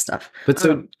fed a lot of stuff. But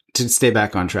so to stay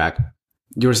back on track,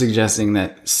 you were suggesting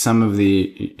that some of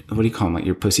the, what do you call them, like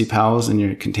your pussy pals in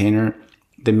your container,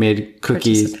 they made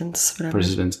cookies.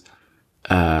 Participants.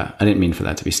 I didn't mean for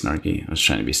that to be snarky. I was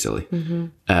trying to be silly.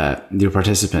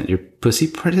 Your pussy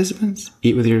participants?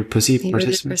 Eat with your pussy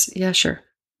participants? Yeah, sure.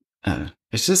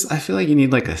 It's just, I feel like you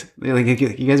need like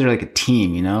you guys are like a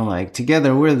team, you know? Like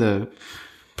together we're the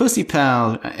pussy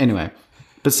pal. Anyway,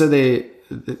 but so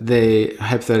they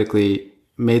hypothetically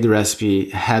made the recipe,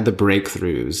 had the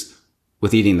breakthroughs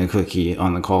with eating the cookie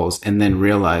on the calls, and then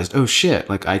realized, oh shit,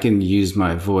 like I can use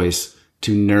my voice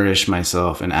to nourish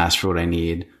myself and ask for what I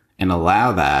need and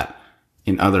allow that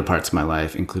in other parts of my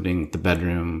life, including the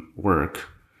bedroom, work,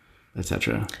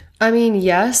 etc. I mean,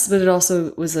 yes, but it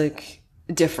also was like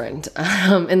different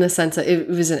in the sense that it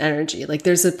was an energy. Like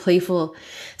there's a playful,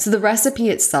 so the recipe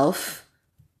itself,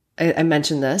 I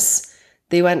mentioned this,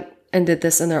 they went and did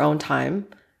this in their own time.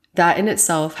 That in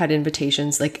itself had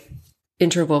invitations like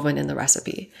interwoven in the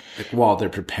recipe. Like while they're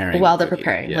preparing.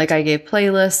 Yes. Like I gave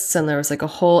playlists and there was like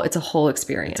it's a whole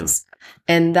experience.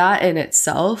 And that in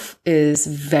itself is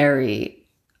very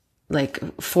like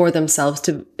for themselves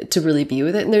to really be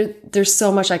with it. And there's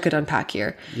so much I could unpack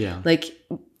here. Yeah. Like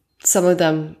some of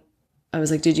them, I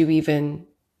was like, did you even,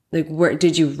 like, where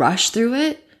did you rush through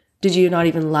it? Did you not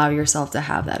even allow yourself to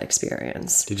have that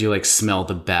experience? Did you like smell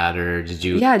the batter? Did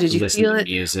you feel it?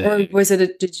 Music? Or was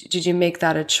it, did you make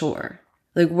that a chore?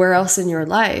 Like where else in your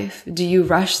life do you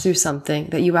rush through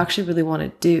something that you actually really want to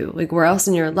do? Like where else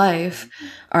in your life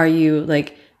are you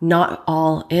like not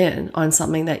all in on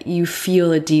something that you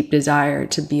feel a deep desire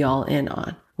to be all in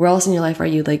on? Where else in your life are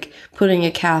you like putting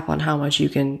a cap on how much you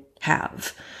can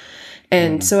have?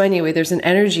 And so anyway, there's an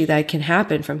energy that can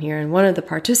happen from here. And one of the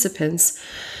participants,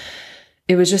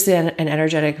 it was just an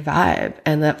energetic vibe,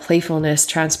 and that playfulness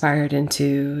transpired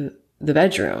into the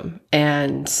bedroom.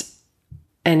 And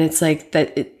it's like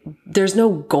that there's no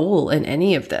goal in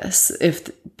any of this,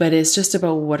 but it's just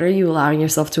about what are you allowing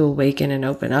yourself to awaken and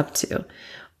open up to?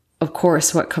 Of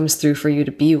course, what comes through for you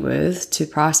to be with, to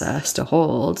process, to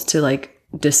hold, to like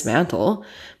dismantle,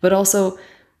 but also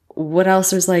what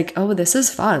else is like, oh, this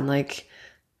is fun. Like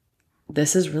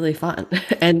this is really fun.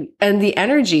 and the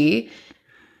energy,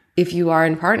 if you are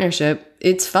in partnership,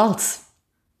 it's felt.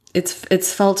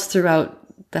 It's felt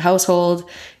throughout the household.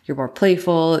 You're more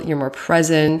playful, you're more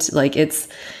present. Like it's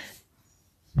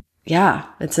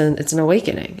an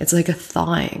awakening. It's like a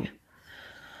thawing.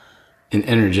 An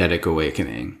energetic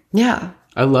awakening. Yeah.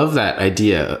 I love that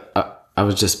idea. I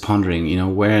was just pondering, you know,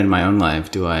 where in my own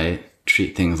life do I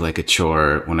treat things like a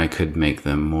chore when I could make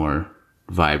them more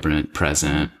vibrant,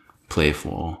 present,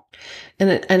 playful?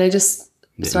 And I just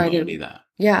sorry to be that.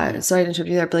 Yeah, sorry to interrupt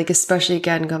you there, but like especially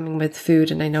again coming with food,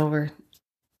 and I know we're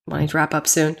wanting to wrap up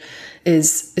soon,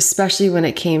 is especially when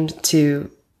it came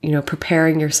to, you know,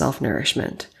 preparing your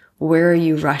self-nourishment. Where are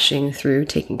you rushing through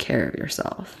taking care of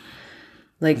yourself?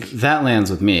 Like that lands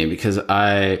with me because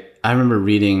I remember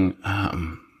reading,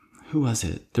 who was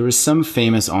it? There was some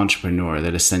famous entrepreneur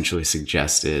that essentially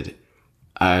suggested,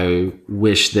 I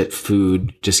wish that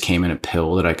food just came in a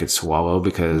pill that I could swallow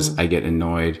because I get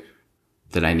annoyed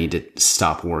that I need to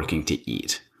stop working to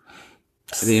eat.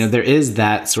 You know, there is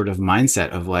that sort of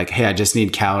mindset of like, hey, I just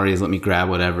need calories. Let me grab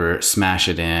whatever, smash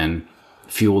it in,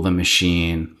 fuel the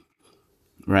machine,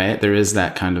 right? There is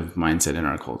that kind of mindset in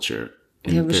our culture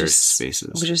in various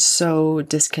spaces. Which is so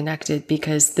disconnected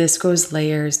because this goes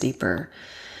layers deeper.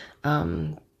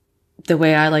 The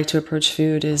way I like to approach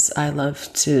food is I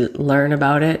love to learn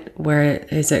about it. Where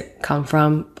is it come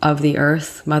from? Of the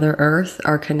earth, Mother Earth,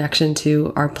 our connection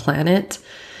to our planet.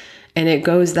 And it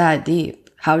goes that deep.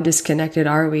 How disconnected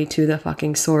are we to the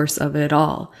fucking source of it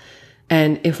all?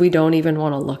 And if we don't even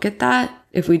want to look at that,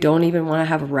 if we don't even want to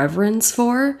have reverence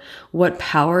for what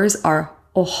powers our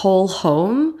whole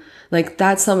home, like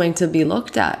that's something to be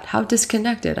looked at. How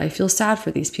disconnected. I feel sad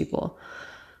for these people.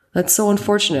 That's so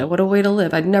unfortunate. What a way to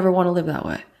live. I'd never want to live that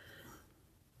way.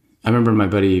 I remember my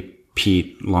buddy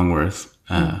Pete Longworth,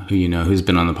 who you know, who's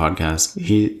been on the podcast.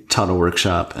 He taught a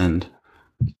workshop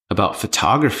about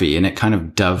photography, and it kind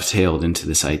of dovetailed into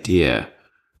this idea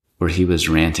where he was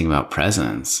ranting about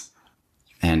presence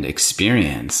and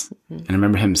experience. And I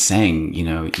remember him saying, you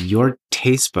know, your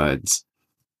taste buds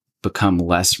become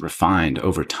less refined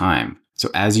over time. So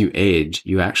as you age,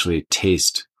 you actually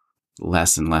taste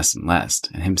less and less and less.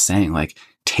 And him saying like,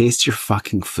 taste your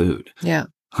fucking food. Yeah.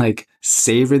 Like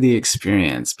savor the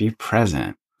experience, be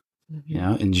present, you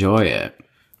know, enjoy it.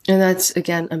 And that's,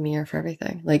 again, a mirror for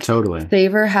everything. Like, Totally.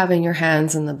 savor having your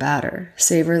hands in the batter.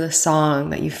 Savor the song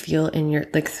that you feel in your,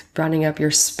 like, running up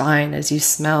your spine as you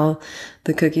smell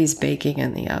the cookies baking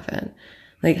in the oven.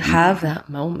 Like, have that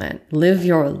moment. Live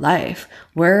your life.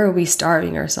 Where are we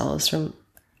starving ourselves from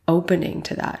opening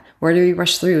to that? Where do we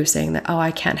rush through saying that, oh,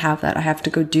 I can't have that. I have to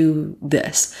go do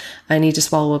this. I need to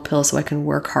swallow a pill so I can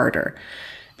work harder.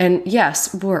 And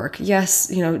yes, work. Yes,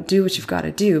 do what you've got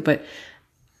to do. But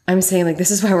I'm saying, like,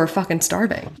 this is why we're fucking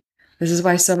starving. This is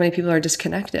why so many people are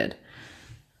disconnected.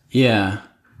 Yeah.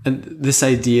 And this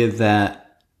idea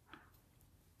that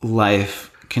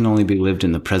life can only be lived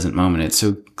in the present moment. It's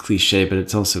so cliche, but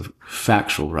it's also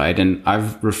factual, right? And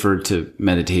I've referred to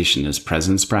meditation as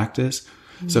presence practice.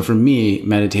 Mm-hmm. So for me,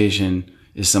 meditation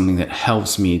is something that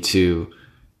helps me to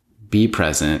be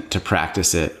present, to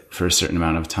practice it for a certain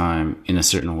amount of time in a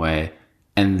certain way.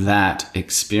 And that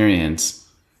experience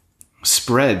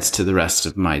spreads to the rest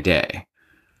of my day.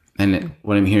 And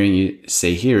what I'm hearing you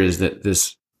say here is that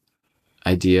this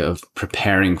idea of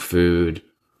preparing food,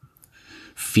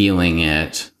 feeling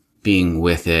it, being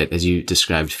with it, as you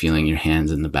described, feeling your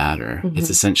hands in the batter,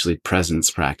 it's essentially presence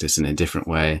practice in a different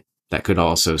way that could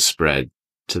also spread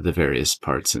to the various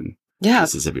parts and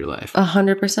pieces of your life.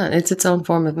 100%. It's its own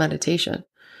form of meditation.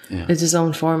 Yeah. It's its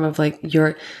own form of, like,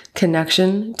 your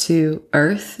connection to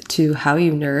earth, to how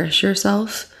you nourish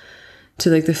yourself, to,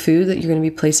 like, the food that you're going to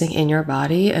be placing in your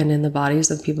body and in the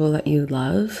bodies of people that you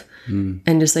love.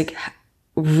 And just, like,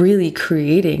 really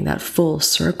creating that full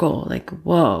circle. Like,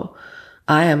 whoa,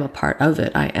 I am a part of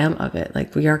it. I am of it.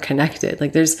 Like, we are connected.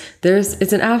 Like,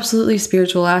 it's an absolutely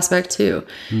spiritual aspect too.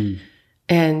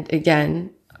 And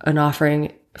again, an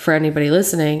offering for anybody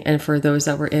listening and for those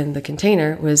that were in the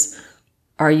container was,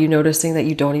 are you noticing that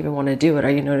you don't even want to do it?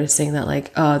 Are you noticing that,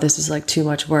 like, oh, this is, like, too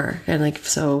much work? And, like,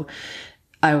 so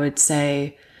I would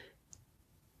say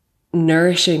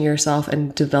nourishing yourself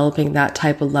and developing that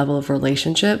type of level of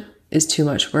relationship is too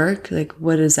much work. Like,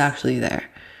 what is actually there?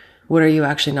 What are you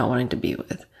actually not wanting to be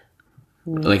with?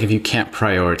 Like, if you can't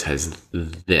prioritize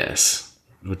this,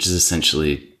 which is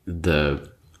essentially the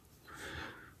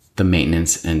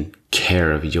maintenance and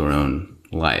care of your own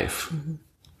life,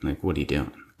 like, what are you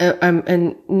doing?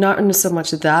 And not so much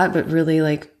that, but really,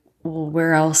 like, well,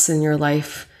 where else in your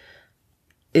life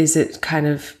is it kind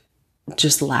of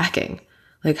just lacking?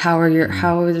 Like, how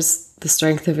is the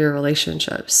strength of your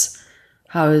relationships?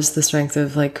 How is the strength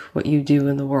of, like, what you do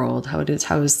in the world? How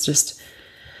is just...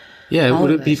 Yeah, would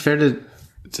it be fair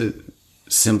to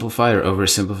simplify or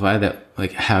oversimplify that,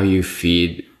 like, how you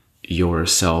feed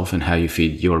yourself and how you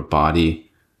feed your body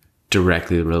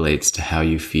directly relates to how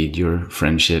you feed your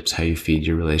friendships, how you feed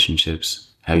your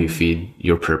relationships, how you feed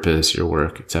your purpose, your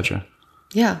work, etc.?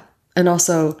 Yeah. And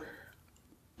also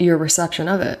your reception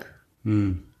of it.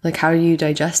 Like, how do you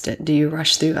digest it? Do you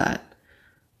rush through that?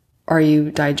 Are you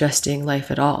digesting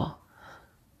life at all?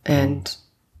 And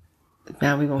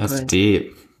man, we won't go into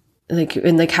deep. Like,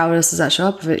 and, like, how else does that show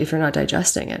up if you're not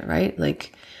digesting it, right?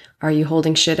 Like, are you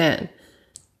holding shit in?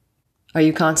 Are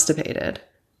you constipated?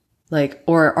 Like,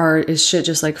 or is shit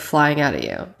just, like, flying out of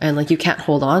you? And, like, you can't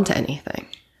hold on to anything.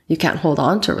 You can't hold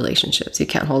on to relationships. You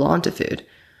can't hold on to food.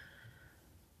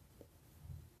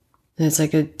 And it's,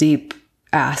 like, a deep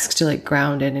ask to, like,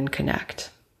 ground in and connect.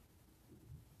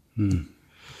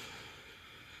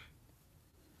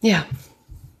 Yeah.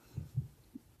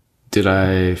 Did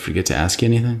I forget to ask you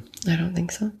anything? I don't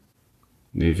think so.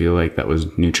 Do you feel like that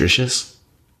was nutritious,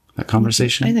 that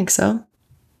conversation? I think so.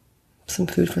 Some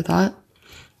food for thought.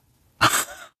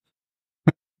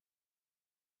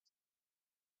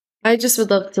 I just would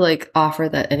love to, like, offer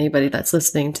that anybody that's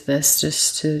listening to this,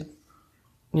 just to,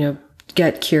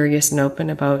 get curious and open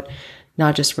about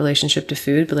not just relationship to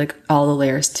food, but, like, all the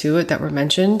layers to it that were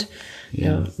mentioned.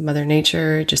 Yeah. Mother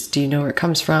Nature, just, do you know where it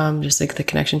comes from? Just, like, the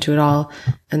connection to it all.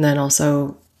 And then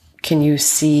also, can you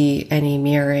see any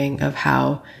mirroring of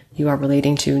how you are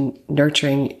relating to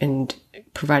nurturing and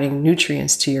providing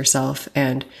nutrients to yourself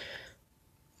and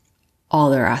all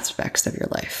their aspects of your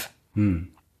life?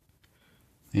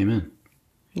 Amen.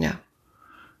 Yeah.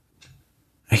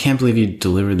 I can't believe you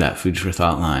delivered that food for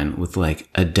thought line with, like,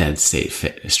 a dead straight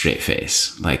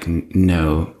face, like,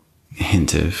 no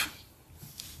hint of...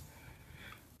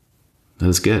 That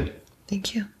was good.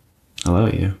 Thank you. I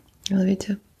love you. I love you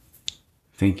too.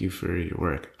 Thank you for your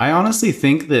work. I honestly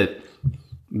think that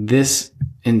this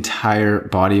entire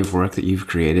body of work that you've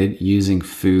created using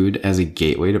food as a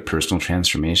gateway to personal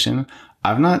transformation,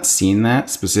 I've not seen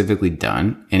that specifically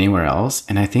done anywhere else,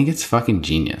 and I think it's fucking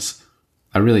genius.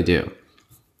 I really do.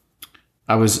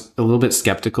 I was a little bit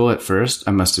skeptical at first,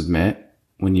 I must admit,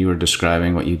 when you were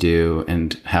describing what you do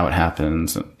and how it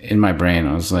happens, in my brain,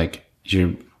 I was like,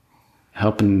 you're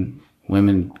helping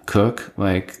women cook?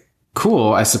 Like,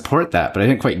 cool, I support that, but I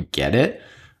didn't quite get it.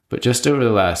 But just over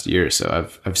the last year or so,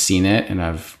 I've seen it and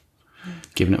I've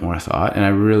given it more thought. And I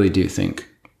really do think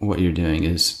what you're doing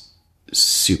is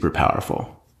super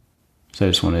powerful. So I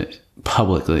just want to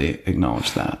publicly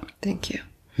acknowledge that. Thank you.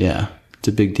 Yeah, it's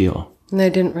a big deal. And I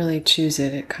didn't really choose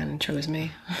it. It kind of chose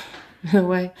me in a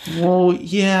way. Well,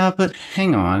 yeah, but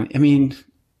hang on. I mean,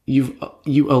 you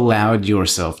allowed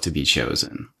yourself to be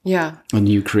chosen. Yeah. And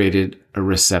you created a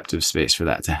receptive space for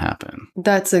that to happen.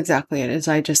 That's exactly it. Is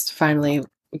I just finally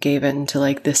gave in to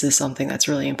like, this is something that's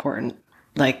really important.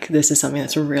 Like, this is something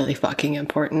that's really fucking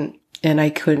important. And I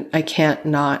can't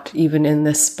not, even in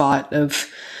this spot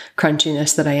of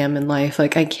crunchiness that I am in life,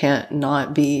 like I can't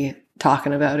not be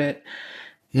talking about it.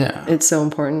 Yeah. It's so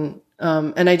important.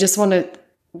 And I just want to,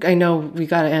 I know we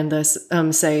got to end this,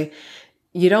 say,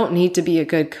 you don't need to be a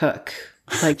good cook.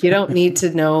 Like, you don't need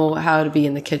to know how to be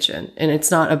in the kitchen. And it's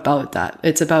not about that.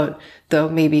 It's about, though,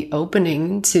 maybe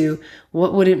opening to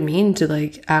what would it mean to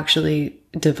like actually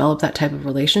develop that type of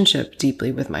relationship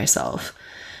deeply with myself.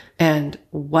 And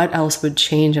what else would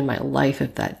change in my life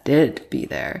if that did be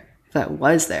there, if that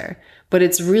was there. But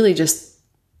it's really just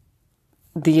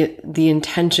the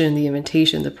intention, the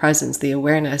invitation, the presence, the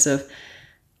awareness of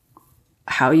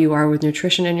how you are with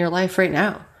nutrition in your life right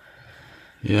now.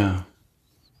 Yeah.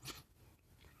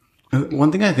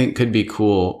 One thing I think could be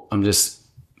cool, I'm just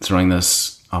throwing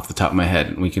this off the top of my head,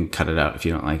 and we can cut it out if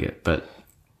you don't like it, but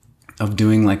of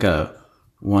doing like a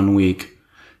 1 week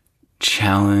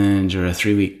challenge or a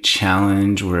 3 week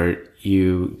challenge where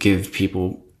you give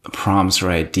people prompts or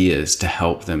ideas to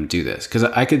help them do this. Because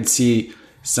I could see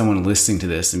someone listening to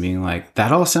this and being like,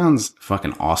 that all sounds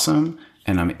fucking awesome.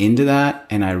 And I'm into that.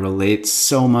 And I relate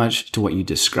so much to what you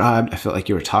described. I felt like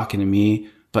you were talking to me.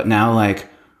 But now, like,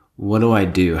 what do I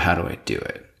do? How do I do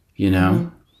it? You know?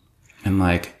 Mm-hmm. And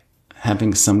like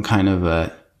having some kind of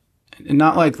a,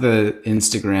 not like the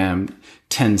Instagram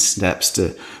 10 steps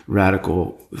to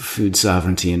radical food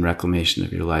sovereignty and reclamation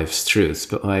of your life's truths,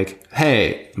 but like,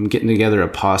 hey, I'm getting together a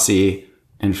posse,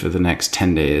 and for the next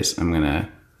 10 days, I'm going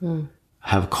to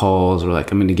have calls, or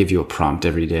like, I'm going to give you a prompt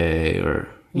every day, or,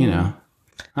 you know,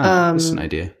 that's an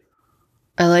idea.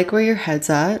 I like where your head's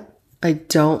at. I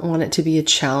don't want it to be a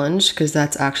challenge, because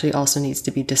that's actually also needs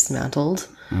to be dismantled.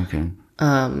 Okay.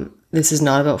 This is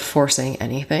not about forcing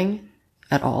anything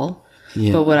at all.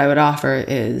 Yeah. But what I would offer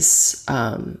is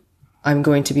I'm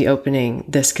going to be opening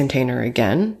this container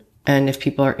again. And if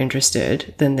people are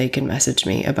interested, then they can message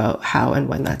me about how and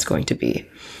when that's going to be.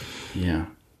 Yeah.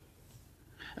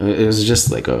 It was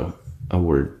just like a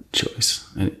word choice.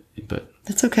 But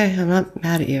that's okay. I'm not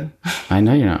mad at you. I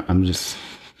know you're not. I'm just,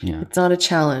 yeah. It's not a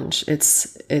challenge.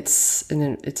 It's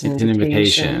an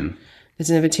invitation. It's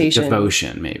an invitation.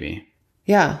 Devotion, maybe.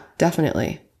 Yeah,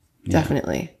 definitely. Yeah.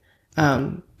 Definitely.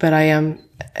 But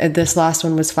this last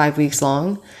one was 5 weeks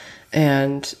long,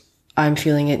 and I'm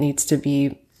feeling it needs to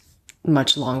be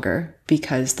much longer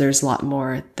because there's a lot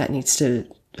more that needs to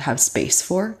have space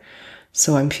for.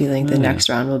 So I'm feeling the next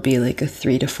round will be like a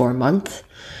 3 to 4 month,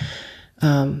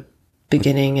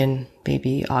 beginning in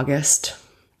maybe August,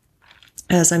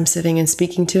 as I'm sitting and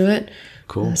speaking to it.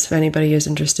 Cool. If anybody is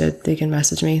interested, they can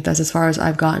message me. That's as far as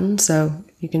I've gotten. So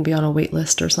you can be on a wait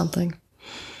list or something.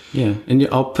 Yeah, and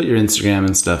I'll put your Instagram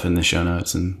and stuff in the show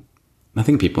notes, and I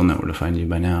think people know where to find you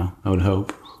by now, I would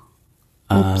hope.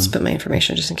 I'll just put my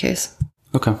information just in case.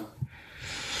 Okay.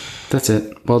 That's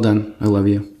it. Well done. I love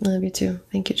you. I love you too.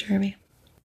 Thank you, Jeremy.